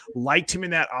something, liked him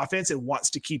in that offense, and wants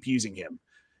to keep using him.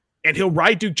 And he'll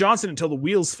ride Duke Johnson until the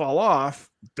wheels fall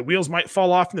off. The wheels might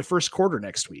fall off in the first quarter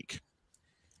next week.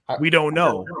 We don't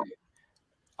know.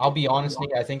 I'll be honest,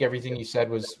 Nate, I think everything you said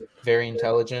was very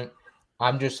intelligent.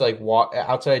 I'm just like,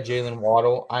 outside of Jalen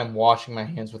Waddle, I'm washing my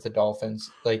hands with the Dolphins.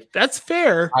 Like, that's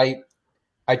fair.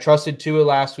 I trusted Tua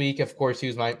last week. Of course, he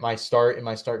was my start in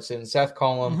my start sit and Seth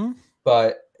column. Mm-hmm.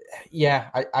 But yeah,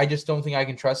 I just don't think I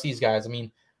can trust these guys. I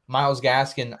mean, Myles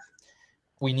Gaskin,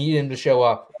 we need him to show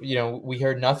up. We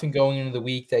heard nothing going into the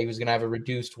week that he was going to have a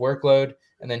reduced workload,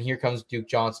 and then here comes Duke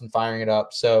Johnson firing it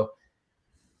up. So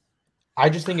I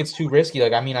just think it's too risky.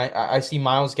 Like, I mean, I see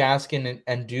Myles Gaskin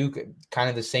and Duke kind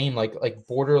of the same, like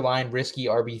borderline risky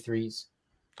RB3s.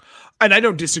 And I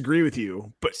don't disagree with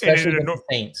you, but especially in the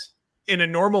Saints. In a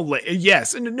normal,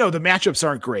 yes, and no, the matchups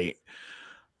aren't great,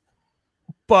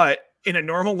 but in a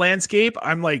normal landscape,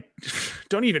 I'm like,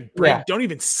 don't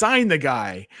even sign the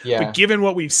guy. Yeah. But given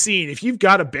what we've seen, if you've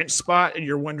got a bench spot and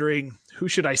you're wondering who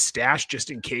should I stash just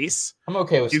in case, I'm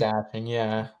okay with stashing.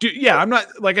 Yeah. I'm not,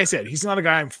 like I said, he's not a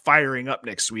guy I'm firing up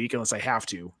next week unless I have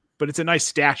to, but it's a nice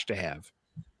stash to have.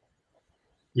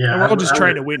 Yeah. And we're all just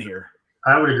trying to win here.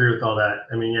 I would agree with all that.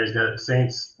 I mean, you guys got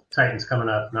Saints, Titans coming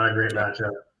up. Not a great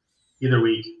matchup either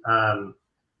week.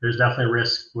 There's definitely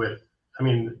risk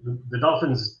the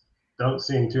Dolphins don't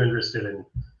seem too interested in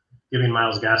giving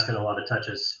Myles Gaskin a lot of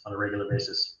touches on a regular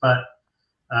basis, but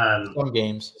some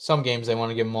games they want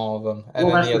to give him all of them.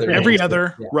 And every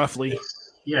other, roughly.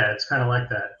 It's kind of like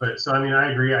that. But so, I mean,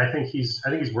 I agree. I think he's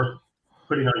worth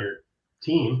putting on your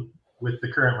team with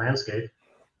the current landscape.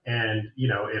 And,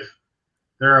 if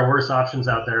there are worse options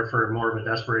out there for more of a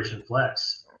desperation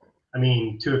flex, I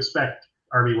mean, to expect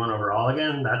RB1 overall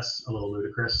again, that's a little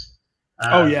ludicrous.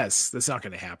 Yes, that's not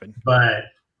going to happen. But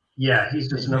yeah, he's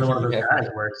just another one of those guys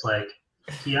where it's like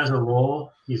he has a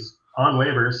role, he's on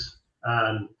waivers,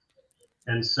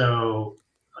 and so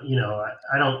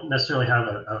I don't necessarily have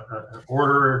an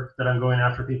order that I'm going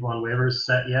after people on waivers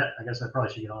set yet. I guess I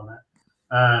probably should get on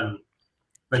that.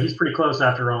 But he's pretty close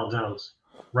after Ronald Jones,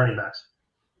 running backs.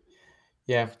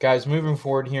 Yeah, guys, moving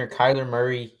forward here, Kyler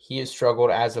Murray, he has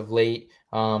struggled as of late.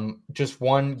 Just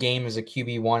one game as a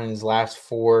QB1 in his last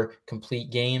 4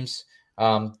 complete games.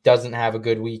 Doesn't have a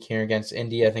good week here against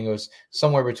Indy. I think it was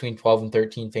somewhere between 12 and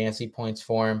 13 fantasy points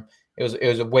for him. It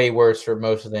was way worse for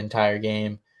most of the entire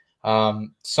game.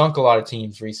 Sunk a lot of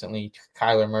teams recently.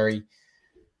 Kyler Murray,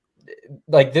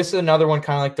 like, this is another one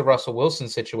kind of like the Russell Wilson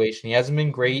situation. He hasn't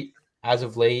been great as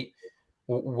of late.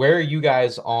 Where are you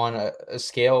guys on a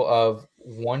scale of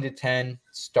 1 to 10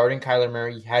 starting Kyler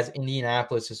Murray? He has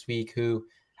Indianapolis this week, who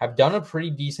have done a pretty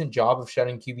decent job of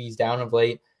shutting QBs down of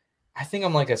late. I think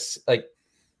I'm like a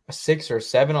 6 or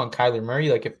 7 on Kyler Murray.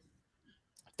 Like, if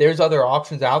there's other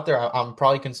options out there, I'm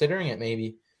probably considering it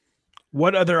maybe.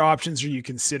 What other options are you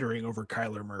considering over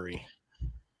Kyler Murray?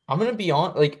 I'm going to be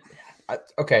on I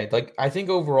think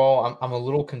overall I'm a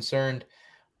little concerned.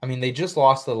 I mean, they just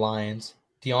lost the Lions.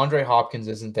 DeAndre Hopkins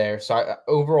isn't there. So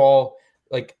overall,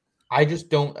 I just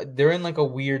don't – they're in a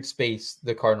weird space,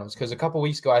 the Cardinals, because a couple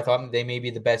weeks ago I thought they may be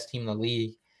the best team in the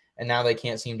league, and now they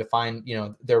can't seem to find,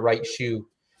 their right shoe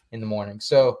in the morning.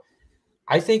 So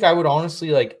I think I would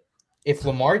honestly, if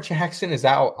Lamar Jackson is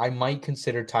out, I might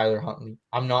consider Tyler Huntley.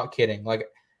 I'm not kidding.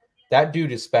 That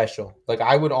dude is special.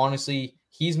 I would honestly –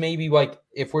 he's maybe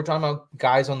if we're talking about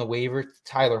guys on the waiver,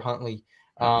 Tyler Huntley.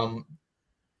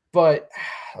 But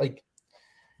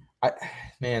I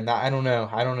don't know.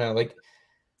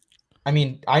 I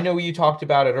mean, I know you talked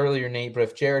about it earlier, Nate, but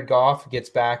if Jared Goff gets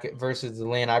back versus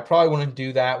Atlanta, I probably wouldn't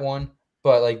do that one.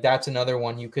 But that's another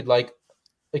one you could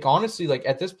honestly,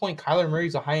 at this point, Kyler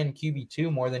Murray's a high-end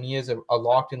QB2 more than he is a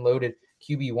locked and loaded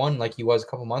QB1 like he was a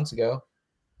couple months ago.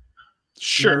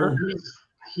 Sure. Yeah,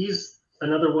 he's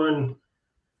another one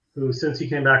who, since he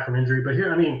came back from injury, but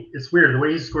here, I mean, it's weird the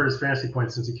way he scored his fantasy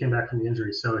points since he came back from the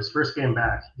injury. So his first game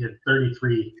back, he had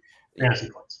 33 fantasy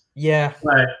points. Yeah.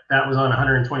 But that was on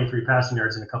 123 passing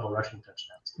yards and a couple rushing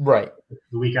touchdowns. Right.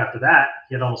 The week after that,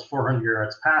 he had almost 400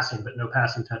 yards passing, but no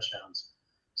passing touchdowns.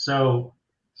 So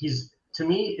to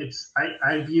me,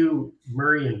 I view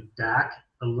Murray and Dak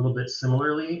a little bit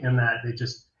similarly in that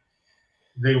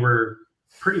they were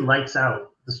pretty lights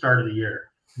out the start of the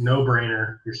year. No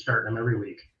brainer. You're starting them every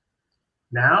week.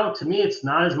 Now, to me, it's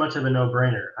not as much of a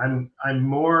no-brainer. I'm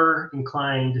more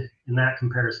inclined in that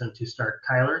comparison to start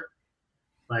Kyler.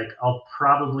 I'll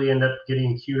probably end up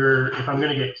getting cuter. If I'm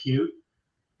going to get cute,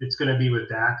 it's going to be with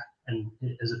Dak and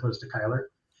as opposed to Kyler.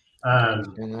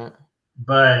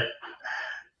 But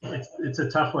it's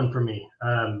a tough one for me.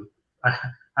 I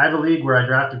have a league where I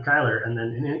drafted Kyler, and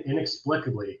then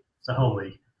inexplicably, it's a home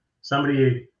league,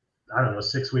 somebody, I don't know,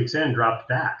 6 weeks in dropped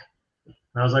Dak.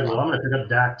 And I was like, well, I'm going to pick up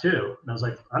Dak too. And I was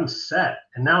like, I'm set.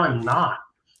 And now I'm not.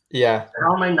 Yeah.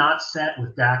 How am I not set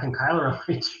with Dak and Kyler on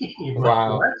my team?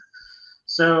 Wow. What?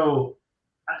 So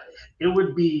it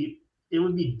would be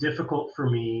difficult for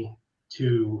me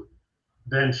to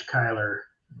bench Kyler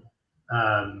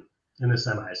in the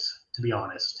semis, to be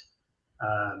honest.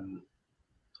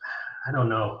 I don't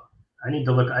know. I need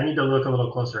to look a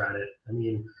little closer at it. I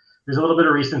mean, there's a little bit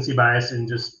of recency bias in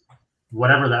just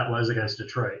whatever that was against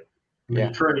Detroit. I mean,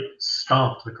 Detroit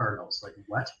stomped the Cardinals.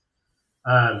 What?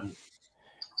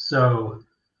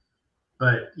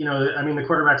 But I mean, the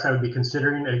quarterbacks I would be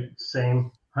considering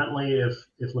same Huntley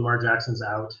if Lamar Jackson's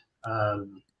out.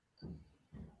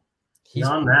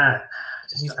 Beyond that,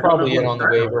 he's probably in on the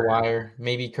waiver wire.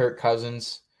 Maybe Kirk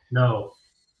Cousins. No.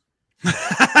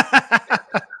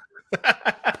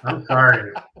 I'm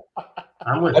sorry.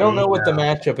 I don't know what the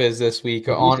matchup is this week,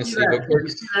 honestly. Did you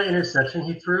see that interception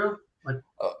he threw?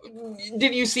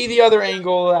 Did you see the other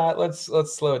angle of that?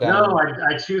 Let's slow down. No,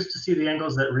 I choose to see the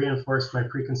angles that reinforce my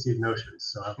preconceived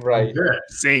notions. So right. Good.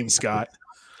 Same, Scott.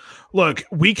 Look,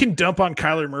 we can dump on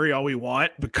Kyler Murray all we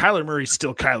want, but Kyler Murray's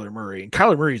still Kyler Murray. And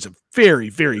Kyler Murray is a very,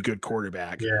 very good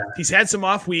quarterback. Yeah. He's had some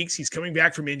off weeks. He's coming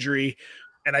back from injury.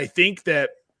 And I think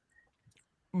that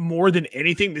more than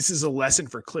anything, this is a lesson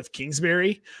for Cliff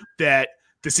Kingsbury that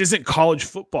this isn't college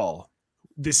football.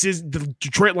 The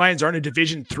Detroit Lions aren't a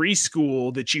Division III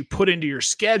school that you put into your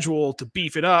schedule to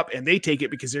beef it up, and they take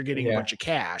it because they're getting a bunch of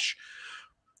cash.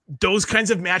 Those kinds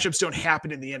of matchups don't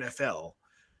happen in the NFL.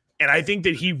 And I think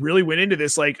that he really went into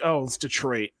this it's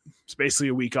Detroit. It's basically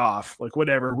a week off.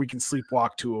 Whatever, we can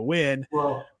sleepwalk to a win.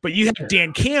 Well, but you have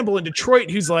Dan Campbell in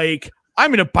Detroit who's like, I'm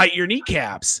going to bite your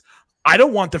kneecaps. I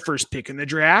don't want the first pick in the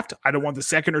draft. I don't want the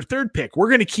second or third pick. We're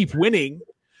going to keep winning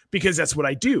because that's what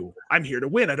I do. I'm here to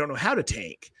win. I don't know how to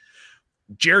tank.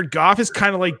 Jared Goff is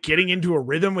kind of getting into a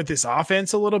rhythm with this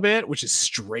offense a little bit, which is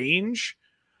strange.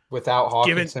 Without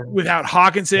Hawkinson, without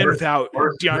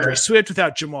DeAndre Swift,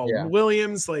 without Jamal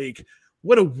Williams,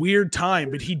 what a weird time.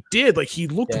 But he did, he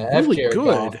looked really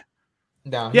good.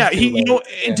 No,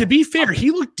 and to be fair,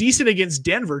 he looked decent against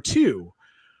Denver too.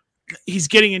 He's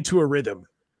getting into a rhythm.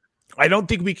 I don't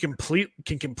think we can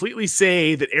completely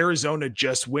say that Arizona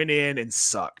just went in and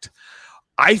sucked.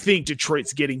 I think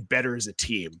Detroit's getting better as a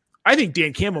team. I think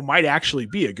Dan Campbell might actually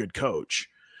be a good coach.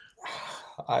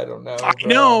 I don't know. I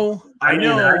know. I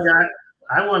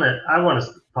want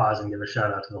to pause and give a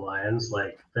shout out to the Lions.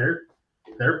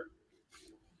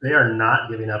 They are not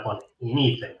giving up on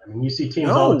anything. I mean, you see teams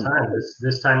all the time.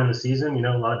 This time in the season,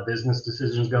 a lot of business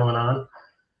decisions going on.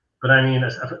 But I mean,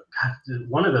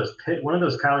 one of those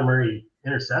Kyler Murray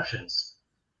interceptions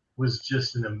was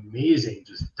just an amazing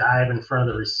just dive in front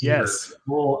of the receiver,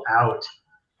 full out,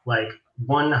 like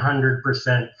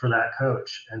 100% for that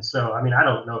coach. And so, I mean, I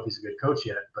don't know if he's a good coach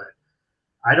yet, but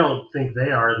I don't think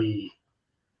they are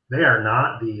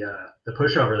not the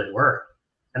pushover they were.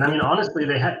 And I mean, honestly,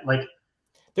 they had like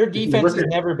their defense has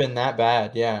never been that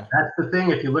bad. Yeah, that's the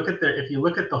thing. If you look at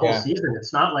the whole season,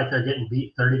 it's not like they're getting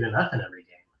beat 30-0 every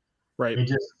game. Right. They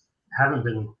just haven't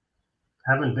been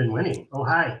winning. Oh,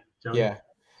 hi, Joey.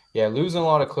 Yeah, losing a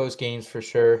lot of close games for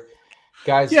sure,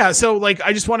 guys. Yeah, so like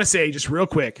I just want to say just real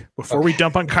quick before we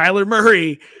dump on Kyler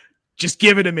Murray, just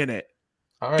give it a minute.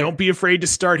 All right. Don't be afraid to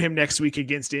start him next week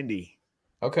against Indy.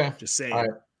 Okay. Just saying. All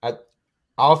right.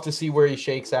 I'll have to see where he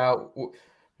shakes out.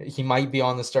 He might be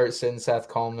on the start sitting Seth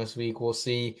Colm this week. We'll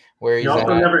see where he's at.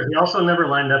 He also never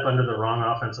lined up under the wrong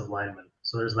offensive lineman.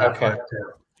 So there's that part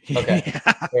too. Okay.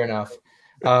 Fair enough.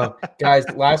 Guys,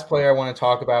 last player I want to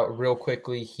talk about real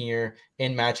quickly here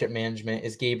in matchup management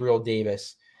is Gabriel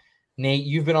Davis. Nate,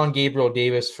 you've been on Gabriel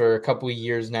Davis for a couple of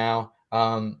years now.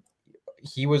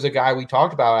 He was a guy we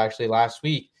talked about actually last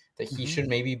week that he should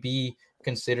maybe be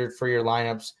considered for your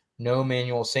lineups. No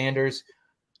Emmanuel Sanders,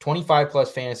 25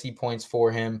 plus fantasy points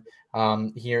for him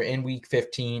here in week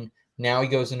 15. Now he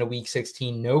goes into week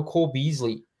 16. No Cole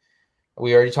Beasley.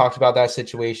 We already talked about that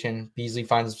situation. Beasley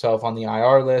finds himself on the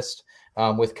IR list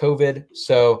with COVID.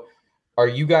 So are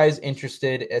you guys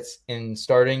interested in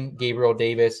starting Gabriel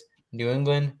Davis? New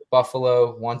England,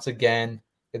 Buffalo, once again,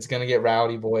 it's going to get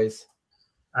rowdy, boys.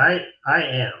 I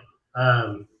am.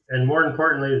 And more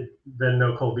importantly than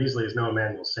no Cole Beasley is no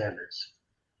Emmanuel Sanders,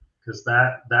 because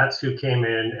that's who came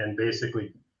in and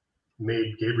basically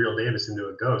made Gabriel Davis into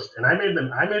a ghost. And I made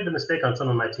the mistake on some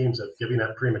of my teams of giving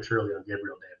up prematurely on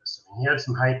Gabriel Davis. I mean, he had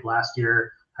some hype last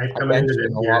year. Hype coming into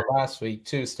this year. A lot last week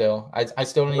too. Still, I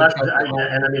still need.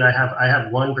 And I mean, I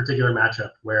have one particular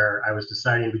matchup where I was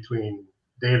deciding between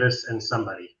Davis and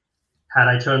somebody. Had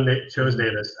I chose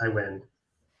Davis, I win.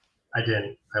 I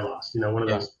didn't. I lost. You know, one of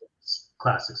those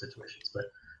classic situations. But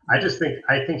I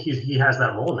think he has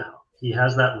that role now. He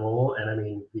has that role, and I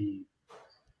mean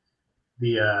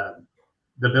the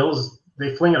Bills,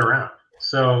 they fling it around.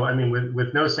 So I mean,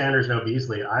 with no Sanders, no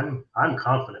Beasley, I'm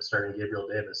confident starting Gabriel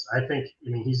Davis. I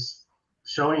mean he's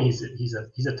showing he's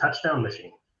a touchdown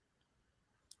machine.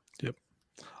 Yep,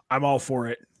 I'm all for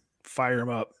it. Fire him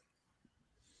up.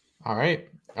 All right.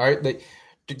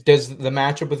 Does the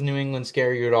matchup with New England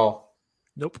scare you at all?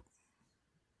 Nope.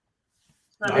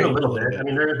 I mean, a little bit. I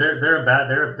mean,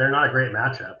 they're not a great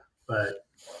matchup, but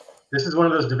this is one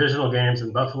of those divisional games,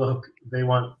 and Buffalo they're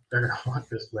gonna want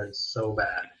this win so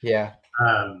bad. Yeah.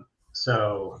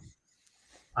 So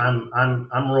I'm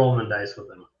rolling the dice with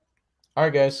them. All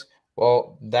right, guys.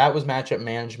 Well, that was matchup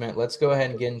management. Let's go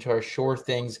ahead and get into our sure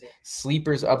things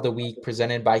sleepers of the week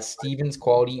presented by Stevens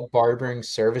Quality Barbering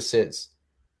Services.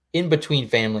 In between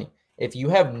family, if you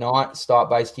have not stopped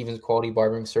by Stevens Quality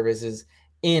Barbering Services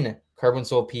in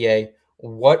Carbonsole, PA,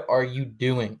 what are you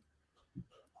doing?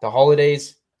 The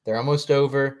holidays, they're almost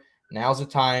over. Now's the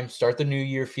time. Start the new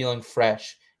year feeling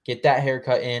fresh. Get that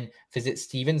haircut in. Visit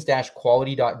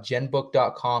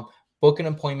stevens-quality.genbook.com. Book an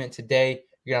appointment today.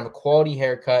 You're going to have a quality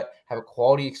haircut, have a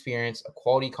quality experience, a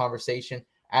quality conversation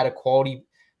at a quality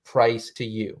price to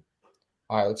you.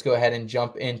 All right, let's go ahead and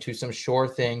jump into some sure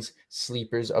things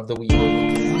sleepers of the week.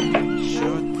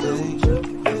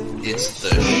 It's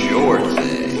the sure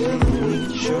thing.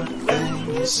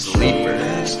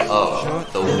 Sleepers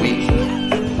of the week.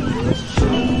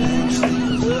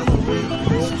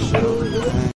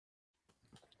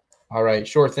 All right,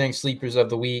 sure thing sleepers of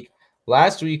the week.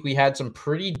 Last week we had some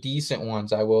pretty decent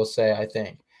ones, I will say, I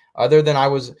think. Other than I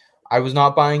was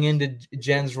not buying into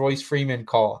Jen's Royce Freeman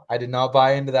call. I did not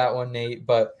buy into that one, Nate,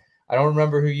 but I don't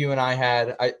remember who you and I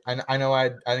had. I know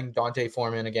I think Dante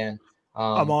Foreman again.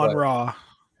 I'm on Raw.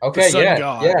 Okay,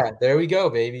 yeah, there we go,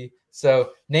 baby.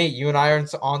 So, Nate, you and I are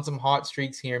on some hot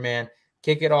streaks here, man.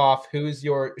 Kick it off. Who's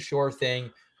your sure thing?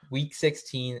 Week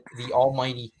 16, the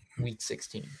almighty Week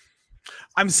 16.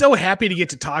 I'm so happy to get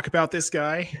to talk about this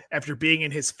guy after being in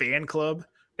his fan club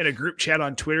in a group chat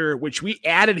on Twitter, which we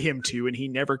added him to and he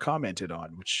never commented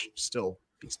on, which still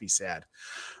makes me sad.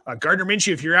 Gardner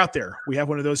Minshew, if you're out there, we have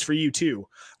one of those for you too.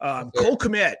 Cole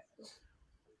Kmet.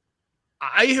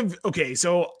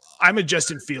 So I'm a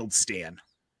Justin Fields stan.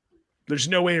 There's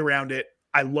no way around it.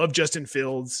 I love Justin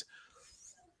Fields.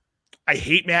 I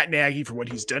hate Matt Nagy for what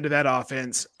he's done to that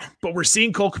offense, but we're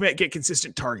seeing Cole Kmet get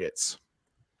consistent targets.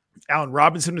 Allen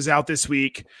Robinson was out this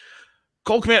week.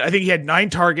 Cole Kmet, I think he had 9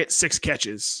 targets, 6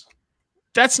 catches.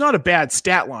 That's not a bad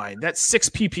stat line. That's 6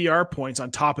 PPR points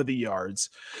on top of the yards.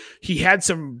 He had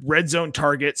some red zone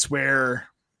targets where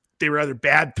they were either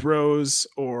bad throws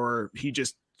or he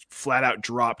just flat out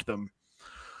dropped them.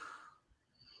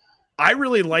 I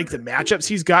really like the matchups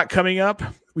he's got coming up.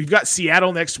 We've got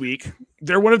Seattle next week.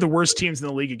 They're one of the worst teams in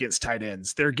the league against tight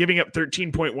ends. They're giving up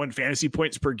 13.1 fantasy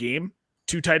points per game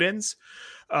to tight ends.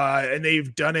 And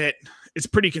they've done it. It's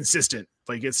pretty consistent.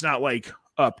 Like, it's not like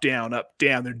up, down, up,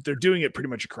 down. They're doing it pretty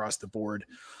much across the board.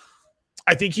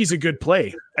 I think he's a good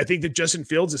play. I think that Justin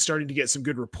Fields is starting to get some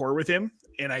good rapport with him.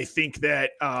 And I think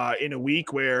that in a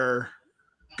week where,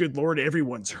 good Lord,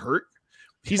 everyone's hurt,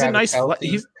 he's Travis a nice.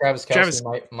 Kelce, Travis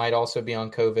Kelce might also be on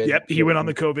COVID. Yep, he went on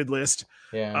the COVID list.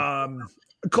 Yeah.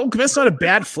 Cole Kmet's not a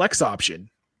bad flex option.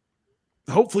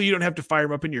 Hopefully, you don't have to fire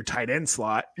him up in your tight end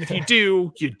slot. If you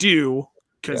do, you do,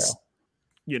 because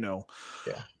Yeah.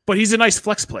 But he's a nice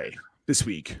flex play this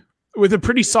week with a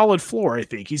pretty solid floor. I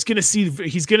think he's gonna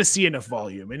see enough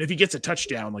volume, and if he gets a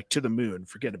touchdown like to the moon,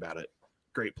 forget about it.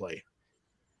 Great play.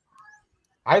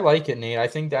 I like it, Nate. I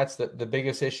think that's the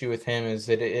biggest issue with him is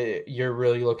that you're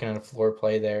really looking at a floor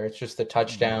play there. It's just the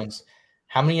touchdowns. Mm-hmm.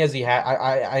 How many has he had?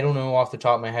 I don't know off the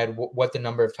top of my head what the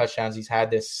number of touchdowns he's had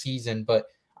this season, but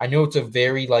I know it's a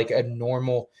very a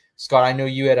normal. Scott, I know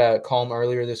you had a column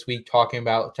earlier this week talking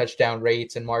about touchdown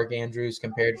rates and Mark Andrews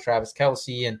compared to Travis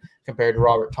Kelce and compared to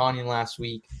Robert Tonyan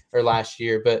last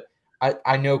year, but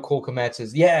I know Cole Kmet's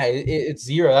is it's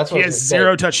zero. That's what he has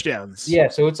zero touchdowns. Yeah,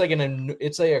 so it's like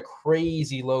a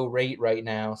crazy low rate right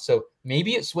now. So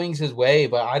maybe it swings his way,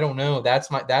 but I don't know.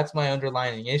 That's my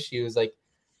underlying issue is like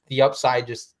the upside.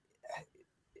 Just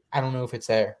I don't know if it's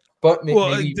there, but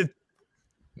maybe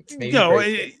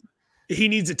he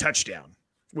needs a touchdown,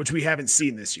 which we haven't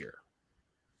seen this year.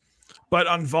 But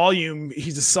on volume,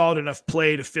 he's a solid enough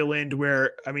play to fill in to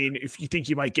where, I mean, if you think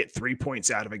you might get 3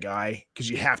 points out of a guy because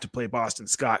you have to play Boston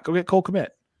Scott, go get Cole Kmet.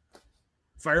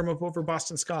 Fire him up over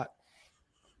Boston Scott.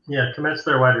 Yeah, Kmet's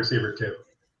their wide receiver too.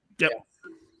 Yep. Yeah.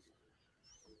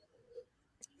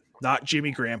 Not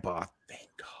Jimmy Grandpa. Thank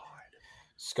God.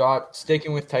 Scott,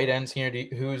 sticking with tight ends here,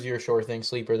 who's your sure thing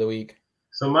sleeper of the week?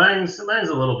 So mine's a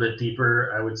little bit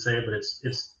deeper, I would say, but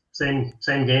it's same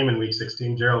game in week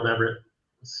 16. Gerald Everett,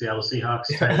 Seattle Seahawks.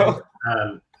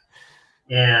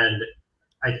 And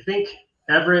I think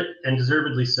Everett, and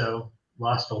deservedly so,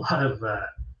 lost a lot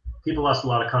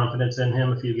of confidence in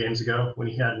him a few games ago when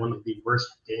he had one of the worst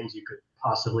games you could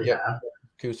possibly have.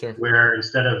 Cooser. Where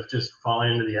instead of just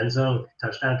falling into the end zone with a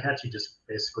touchdown catch, he just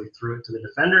basically threw it to the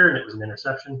defender and it was an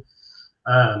interception.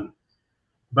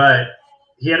 But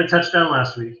he had a touchdown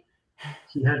last week.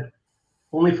 He had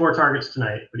only 4 targets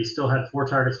tonight, but he still had 4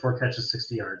 targets, 4 catches,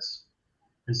 60 yards.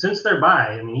 And since they're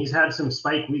bye, I mean, he's had some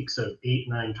spike weeks of 8,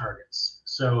 9 targets.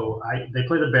 So they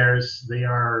play the Bears. They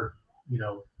are,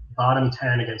 bottom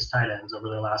 10 against tight ends over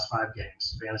their last 5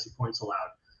 games, fantasy points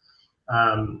allowed.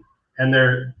 And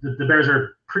the Bears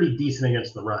are pretty decent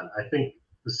against the run. I think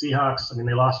the Seahawks,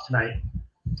 they lost tonight,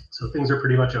 so things are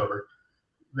pretty much over.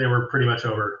 They were pretty much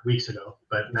over weeks ago,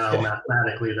 but now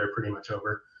mathematically they're pretty much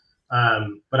over.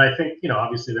 But I think,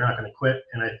 obviously they're not going to quit.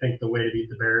 And I think the way to beat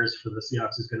the Bears for the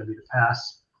Seahawks is going to be the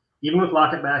pass. Even with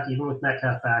Lockett back, even with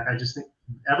Metcalf back, I just think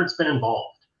Everett's been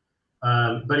involved.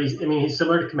 But he's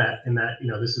similar to Kmet in that,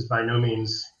 this is by no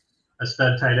means a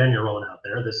stud tight end you're rolling out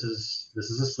there. This is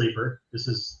a sleeper. This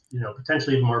is,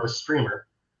 potentially even more of a streamer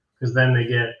because then they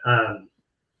get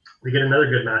another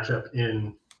good matchup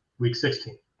in week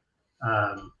 16.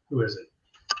 Who is it?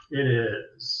 It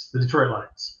is the Detroit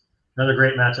Lions. Another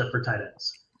great matchup for tight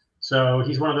ends. So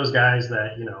he's one of those guys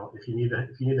that, if you need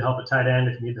the help at tight end,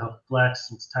 if you need the help at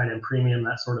flex, it's tight end premium,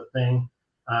 that sort of thing.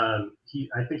 I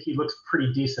think he looks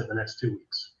pretty decent the next 2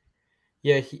 weeks.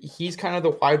 Yeah, he's kind of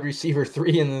the wide receiver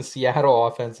 3 in the Seattle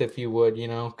offense, if you would,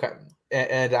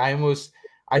 And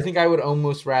I think I would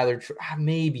almost rather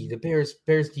maybe the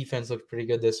Bears defense looked pretty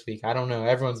good this week. I don't know.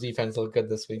 Everyone's defense looked good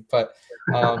this week, but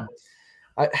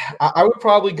I would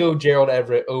probably go Gerald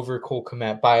Everett over Cole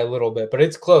Kmet by a little bit, but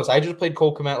it's close. I just played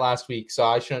Cole Kmet last week, so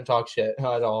I shouldn't talk shit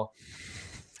at all.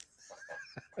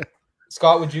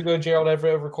 Scott, would you go Gerald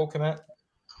Everett over Cole Kmet?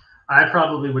 I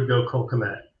probably would go Cole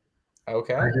Kmet.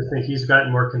 Okay. I just think he's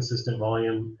gotten more consistent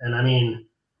volume. And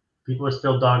people are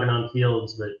still dogging on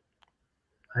Fields, but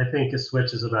I think a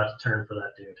switch is about to turn for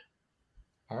that dude.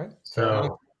 All right.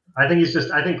 So I think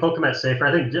Cole Kmet's safer.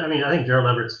 I think Gerald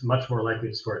Everett's much more likely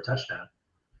to score a touchdown.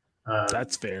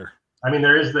 That's fair.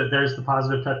 There's the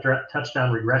positive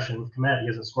touchdown regression with Kmet. He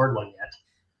hasn't scored one yet.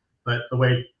 But the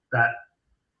way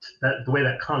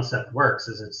that concept works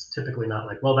is it's typically not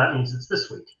like, well, that means it's this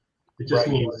week. It just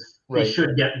means he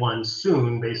should get one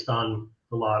soon based on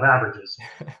the law of averages.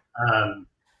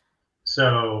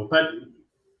 But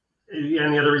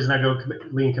And the other reason I go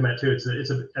lean Komet too,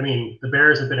 I mean, the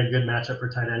Bears have been a good matchup for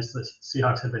tight ends. The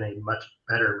Seahawks have been a much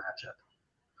better matchup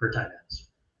for tight ends.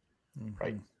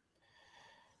 Right.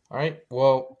 All right.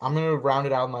 Well, I'm going to round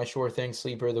it out my sure thing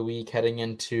sleeper of the week heading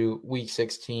into week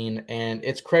 16, and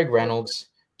it's Craig Reynolds,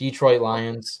 Detroit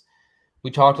Lions.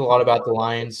 We talked a lot about the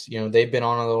Lions. You know, they've been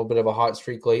on a little bit of a hot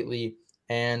streak lately,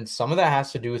 and some of that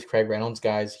has to do with Craig Reynolds,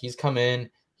 guys. He's come in.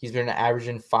 He's been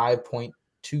averaging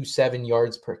 5.27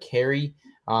 yards per carry.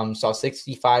 Saw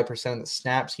 65% of the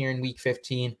snaps here in week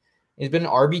 15. He's been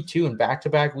an RB2 in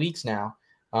back-to-back weeks now.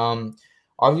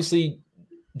 Obviously,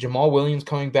 Jamal Williams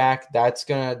coming back, that's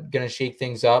gonna shake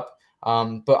things up.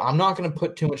 But I'm not gonna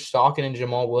put too much stock in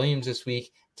Jamal Williams this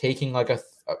week, taking like a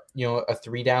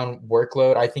 3-down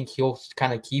workload. I think he'll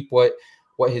kind of keep what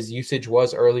his usage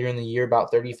was earlier in the year,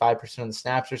 about 35% of the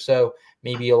snaps or so.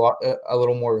 Maybe a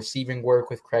little more receiving work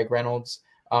with Craig Reynolds.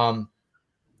 But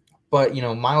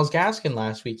Myles Gaskin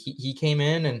last week, he came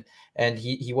in and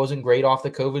he wasn't great off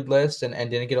the COVID list and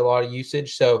didn't get a lot of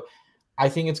usage. So I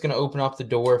think it's going to open up the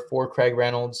door for Craig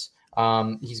Reynolds.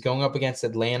 He's going up against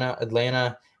Atlanta.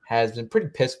 Atlanta has been pretty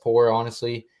piss poor,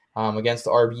 honestly, against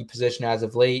the RB position as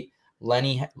of late.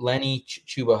 Lenny,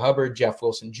 Chuba Hubbard, Jeff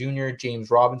Wilson Jr., James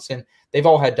Robinson, they've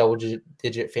all had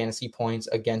double-digit fantasy points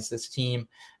against this team,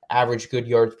 average good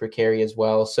yards per carry as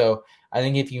well. So I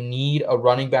think if you need a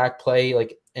running back play,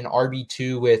 like an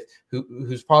RB2 with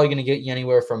who's probably going to get you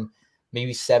anywhere from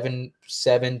maybe 7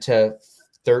 to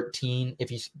 13, if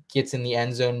he gets in the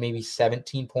end zone, maybe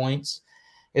 17 points,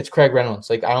 it's Craig Reynolds.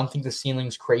 Like, I don't think the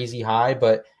ceiling's crazy high,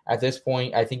 but at this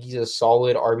point, I think he's a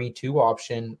solid RB2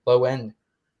 option, low end.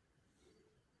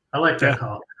 I like that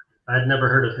call. I'd never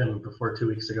heard of him before 2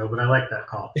 weeks ago, but I like that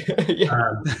call.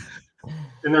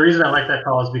 And the reason I like that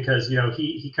call is because,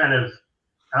 he kind of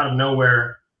out of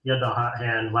nowhere, he had the hot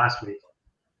hand last week.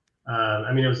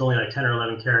 I mean, it was only like 10 or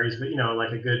 11 carries, but,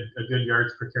 like a good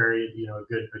yards per carry,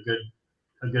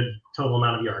 a good total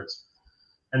amount of yards.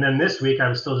 And then this week I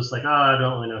was still just like, I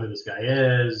don't really know who this guy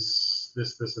is,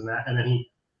 this and that. And then he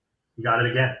got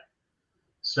it again.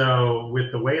 So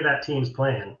with the way that team's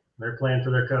playing, they're playing for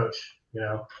their coach,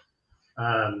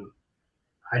 I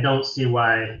don't see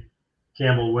why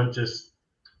Campbell wouldn't just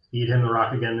feed him the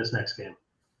rock again this next game.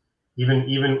 Even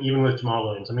with Jamal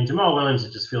Williams. I mean, Jamal Williams,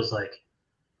 it just feels like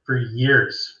for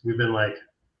years we've been like,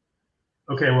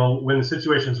 okay, well, when the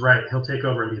situation's right, he'll take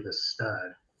over and be the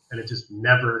stud. And it just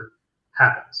never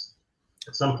happens.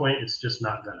 At some point, it's just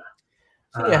not gonna.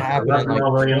 It happened in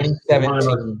Jamal Williams,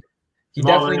 2017.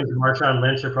 Jamal Williams and Marshawn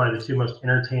Lynch are probably the two most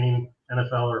entertaining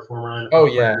NFL or former NFL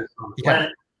players on the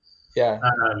planet. Yeah.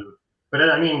 But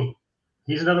I mean,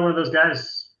 he's another one of those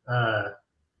guys.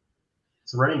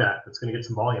 It's a running back that's going to get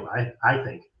some volume. I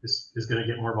think this is going to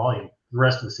get more volume the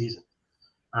rest of the season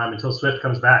until Swift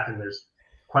comes back, and there's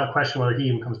quite a question whether he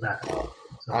even comes back.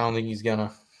 So, I don't think he's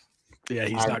gonna. Yeah,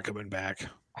 he's not coming back.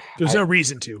 There's no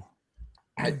reason to.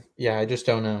 I just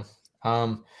don't know.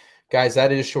 Guys,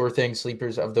 that is Sure Thing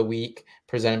Sleepers of the Week,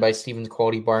 presented by Stevens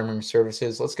Quality Bar Room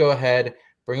Services. Let's go ahead,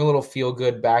 bring a little feel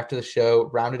good back to the show,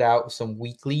 round it out with some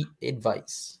weekly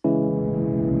advice.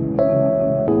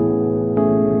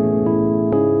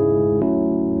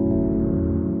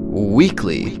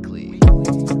 Weekly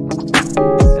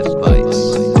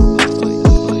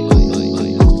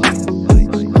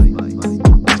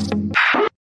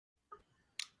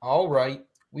All right,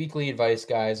 weekly advice,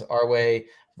 guys. Our way,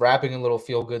 wrapping a little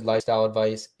feel-good lifestyle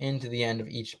advice into the end of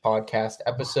each podcast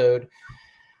episode.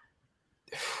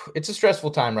 It's a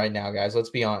stressful time right now, guys. Let's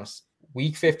be honest.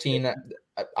 Week 15,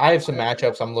 I have some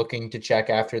matchups I'm looking to check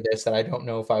after this that I don't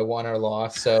know if I won or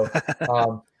lost. So,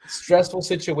 stressful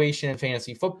situation in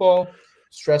fantasy football,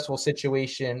 stressful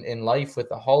situation in life with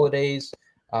the holidays,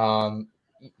 high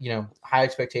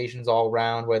expectations all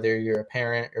around, whether you're a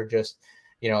parent or just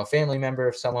a family member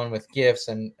of someone with gifts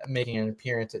and making an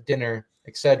appearance at dinner,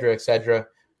 et cetera, et cetera.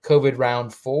 COVID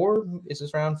round 4. Is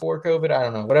this round 4 COVID? I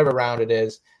don't know. Whatever round it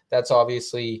is, that's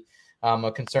obviously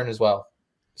a concern as well.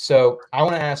 So I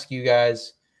want to ask you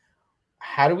guys,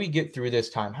 how do we get through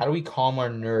this time? How do we calm our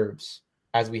nerves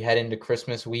as we head into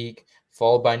Christmas week,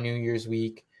 followed by New Year's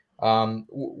week?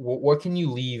 What can you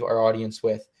leave our audience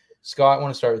with? Scott, I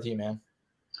want to start with you, man.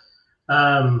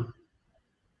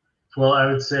 Well, I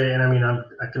would say, and I mean, I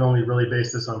can only really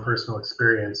base this on personal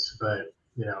experience, but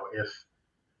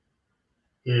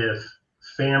if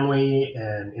family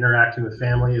and interacting with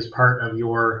family is part of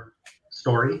your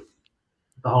story,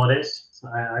 the holidays,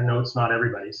 I know it's not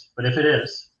everybody's, but if it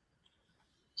is,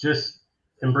 just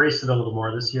embrace it a little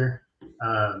more this year.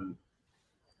 2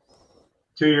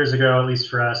 years ago, at least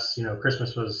for us,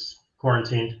 Christmas was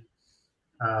quarantined.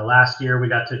 Last year we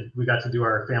got to do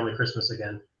our family Christmas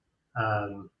again,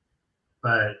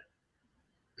 but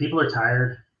people are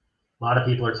tired. A lot of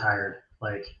people are tired,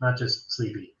 like not just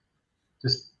sleepy,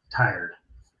 just tired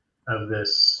of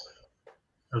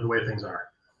the way things are.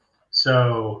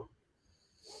 So,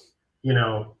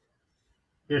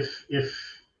 if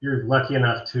you're lucky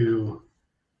enough to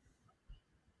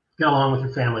get along with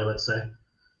your family, let's say,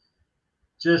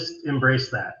 just embrace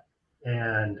that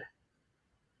and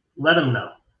let them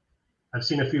know. I've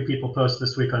seen a few people post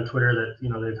this week on Twitter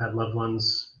that, they've had loved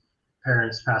ones,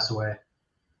 parents pass away.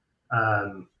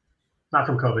 Not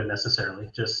from COVID necessarily,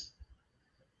 just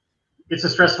it's a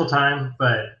stressful time,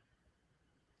 but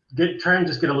try and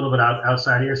just get a little bit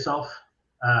outside of yourself.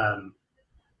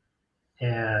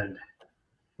 And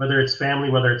whether it's family,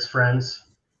 whether it's friends,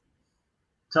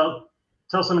 tell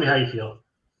somebody how you feel.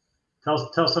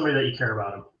 Tell somebody that you care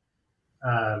about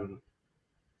them.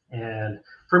 And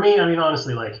for me, I mean,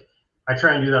 honestly, like I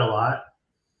try and do that a lot.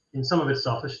 And some of it's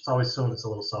selfish. It's always some of it's a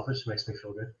little selfish. It makes me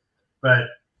feel good. But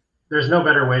there's no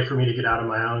better way for me to get out of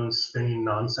my own spinning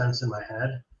nonsense in my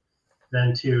head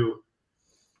than to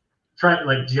try,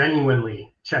 like,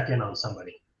 genuinely check in on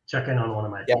somebody, check in on one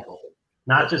of my people.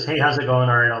 Not just, hey, how's it going?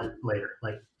 All right, I'll later.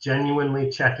 Like, genuinely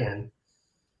check in.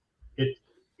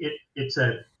 It's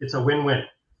a win-win.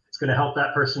 It's going to help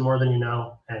that person more than you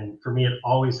know. And for me, it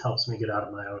always helps me get out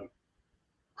of my own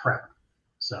crap.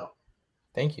 So.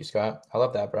 Thank you, Scott. I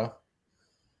love that, bro.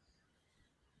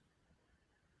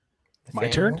 My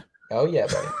turn? Oh, yeah,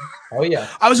 buddy. Oh, yeah.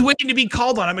 I was waiting to be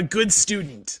called on. I'm a good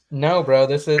student. No, bro.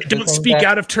 Don't speak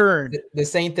out of turn.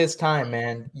 This ain't this time,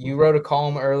 man. You wrote a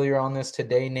column earlier on this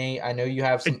today, Nate. I know you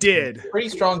have some pretty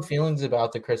strong feelings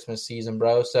about the Christmas season,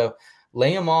 bro. So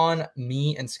lay them on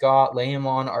me and Scott. Lay them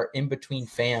on our in-between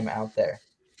fam out there.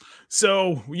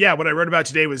 So, yeah, what I wrote about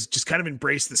today was just kind of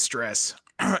embrace the stress.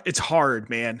 It's hard,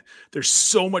 man. There's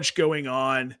so much going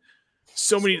on.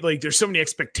 There's so many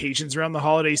expectations around the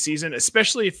holiday season,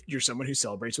 especially if you're someone who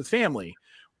celebrates with family.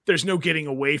 There's no getting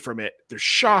away from it. There's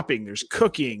shopping, there's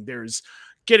cooking, there's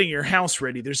getting your house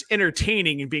ready, there's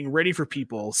entertaining and being ready for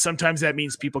people. Sometimes that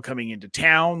means people coming into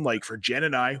town. Like for Jen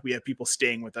and I, we have people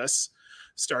staying with us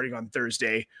starting on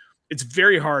Thursday. It's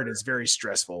very hard. It's very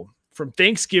stressful. From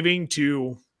Thanksgiving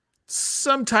to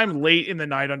sometime late in the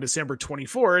night on December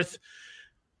 24th,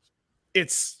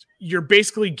 you're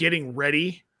basically getting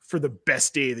ready for the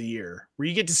best day of the year, where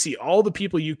you get to see all the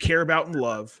people you care about and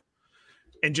love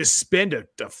and just spend a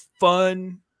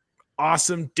fun,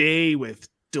 awesome day with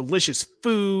delicious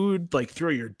food, like throw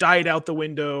your diet out the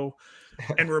window.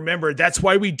 And remember, that's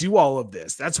why we do all of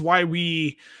this. That's why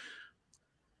we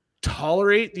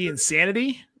tolerate the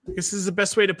insanity. I guess this is the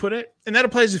best way to put it. And that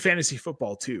applies to fantasy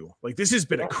football too. Like, this has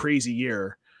been a crazy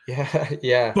year.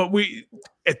 Yeah. But we,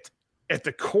 at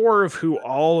the core of who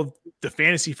all of the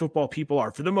fantasy football people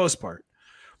are, for the most part,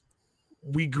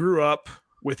 we grew up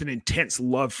with an intense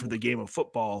love for the game of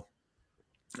football.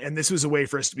 And this was a way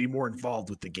for us to be more involved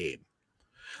with the game.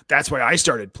 That's why I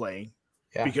started playing,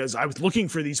 because I was looking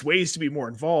for these ways to be more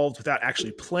involved without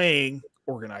actually playing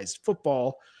organized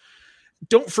football.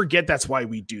 Don't forget that's why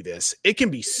we do this. It can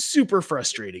be super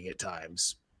frustrating at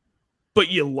times, but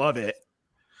you love it.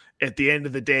 At the end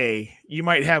of the day, you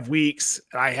might have weeks,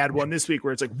 and I had one this week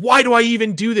where it's like, why do I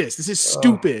even do this? This is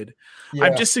stupid.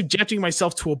 I'm just subjecting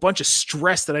myself to a bunch of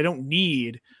stress that I don't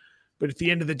need. But at the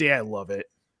end of the day, I love it.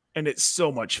 And it's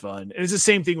so much fun. And it's the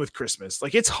same thing with Christmas.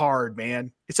 Like, it's hard,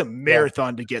 man. It's a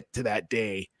marathon to get to that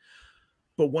day.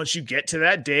 But once you get to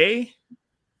that day,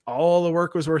 all the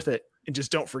work was worth it. And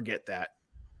just don't forget that.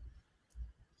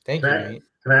 Thank you, Nate.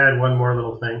 Can I add one more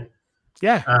little thing?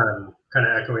 Yeah. Kind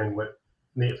of echoing what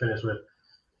Nate finished with.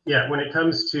 Yeah, when it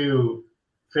comes to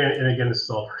and again, this is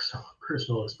all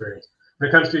personal experience. When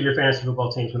it comes to your fantasy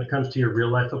football teams, when it comes to your real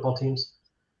life football teams,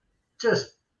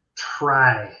 just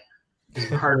try as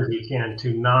hard as you can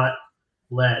to not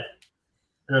let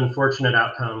an unfortunate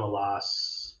outcome, a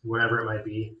loss, whatever it might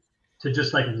be, to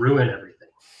just like ruin everything.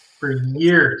 For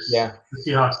years, the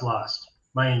Seahawks lost.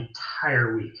 My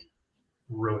entire week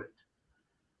ruined.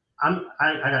 I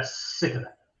got sick of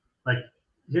that. Like,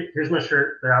 here's my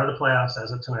shirt. They're out of the playoffs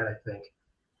as of tonight, I think.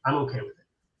 I'm okay with it.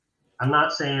 I'm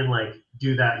not saying, like,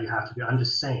 do that, you have to do. I'm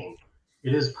just saying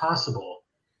it is possible,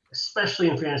 especially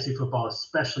in fantasy football,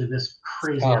 especially this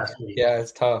crazy-ass week. Yeah,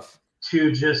 it's tough.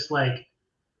 To just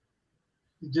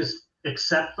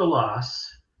accept the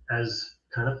loss as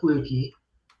kind of fluky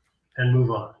and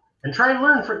move on. And try and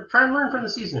learn from the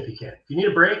season if you can. If you need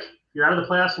a break, if you're out of the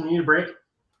playoffs and you need a break,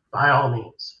 by all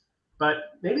means. But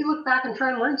maybe look back and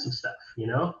try and learn some stuff,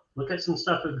 Look at some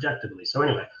stuff objectively. So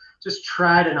anyway, just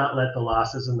try to not let the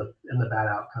losses and the bad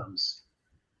outcomes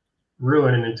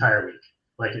ruin an entire week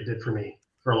like it did for me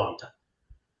for a long time.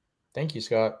 Thank you,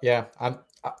 Scott. Yeah,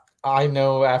 I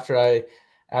know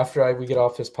after we get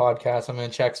off this podcast, I'm going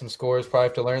to check some scores. Probably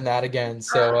have to learn that again.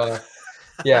 So,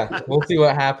 yeah, we'll see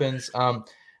what happens.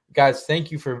 Guys,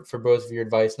 thank you for both of your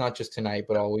advice, not just tonight,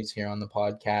 but always here on the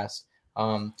podcast.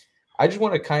 I just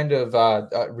want to kind of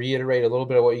reiterate a little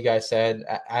bit of what you guys said,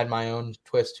 add my own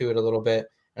twist to it a little bit,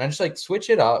 and I just like switch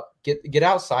it up, get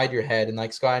outside your head. And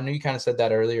like Scott, I know you kind of said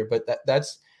that earlier, but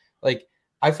that's like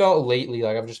I felt lately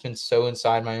like I've just been so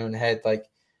inside my own head, like,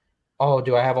 oh,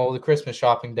 do I have all the Christmas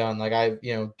shopping done? Like I,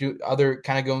 do other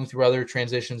kind of going through other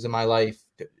transitions in my life.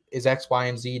 Is X, Y,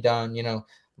 and Z done?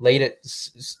 Late at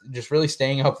just really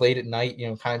staying up late at night,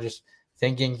 kind of just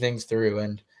thinking things through.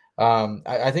 And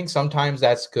I think sometimes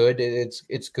that's good.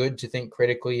 It's good to think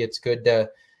critically. It's good to,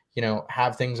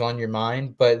 have things on your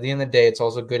mind. But at the end of the day, it's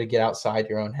also good to get outside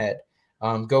your own head.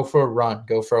 Go for a run,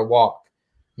 go for a walk,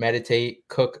 meditate,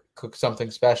 cook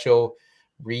something special,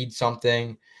 read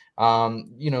something,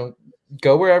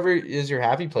 go wherever is your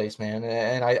happy place, man.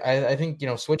 And I think,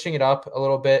 switching it up a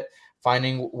little bit,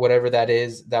 finding whatever that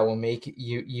is that will make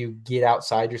you get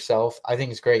outside yourself, I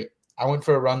think is great. I went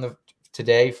for a run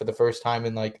today for the first time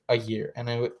in like a year. And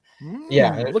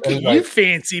look at you,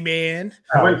 fancy man.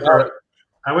 I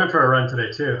went for a run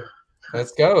today too.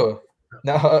 Let's go.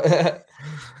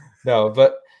 No,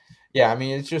 but yeah, I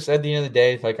mean, it's just at the end of the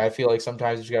day, like I feel like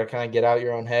sometimes you got to kind of get out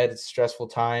your own head. It's a stressful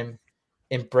time.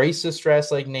 Embrace the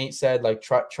stress, like Nate said. Like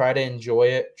try to enjoy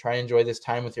it. Try to enjoy this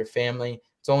time with your family.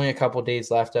 It's only a couple days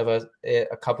left of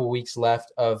a couple weeks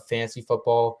left of fantasy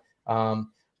football.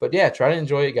 But yeah, try to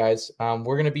enjoy it, guys.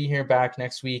 We're gonna be here back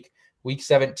next week, week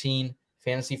 17,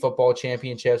 fantasy football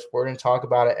championships. We're gonna talk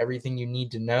about it, everything you need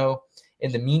to know.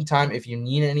 In the meantime, if you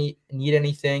need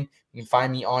anything, you can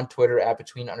find me on Twitter at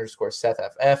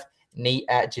 @between_SethFF, Nate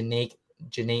at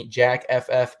Janae Jack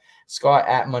FF, Scott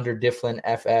at Munder Difflin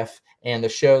FF, and the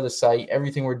show, the site,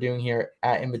 everything we're doing here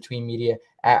at In Between Media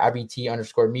at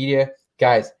IBT_media.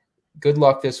 Guys, good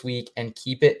luck this week and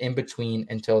keep it in between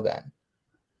until then.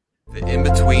 The In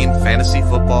Between Fantasy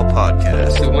Football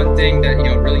Podcast. The one thing that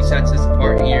really sets us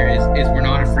apart here is we're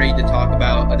not afraid to talk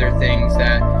about other things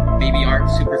that maybe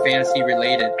aren't super fantasy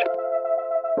related.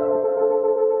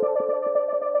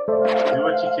 Do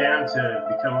what you can to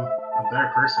become a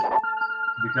better person,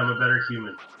 to become a better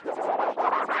human.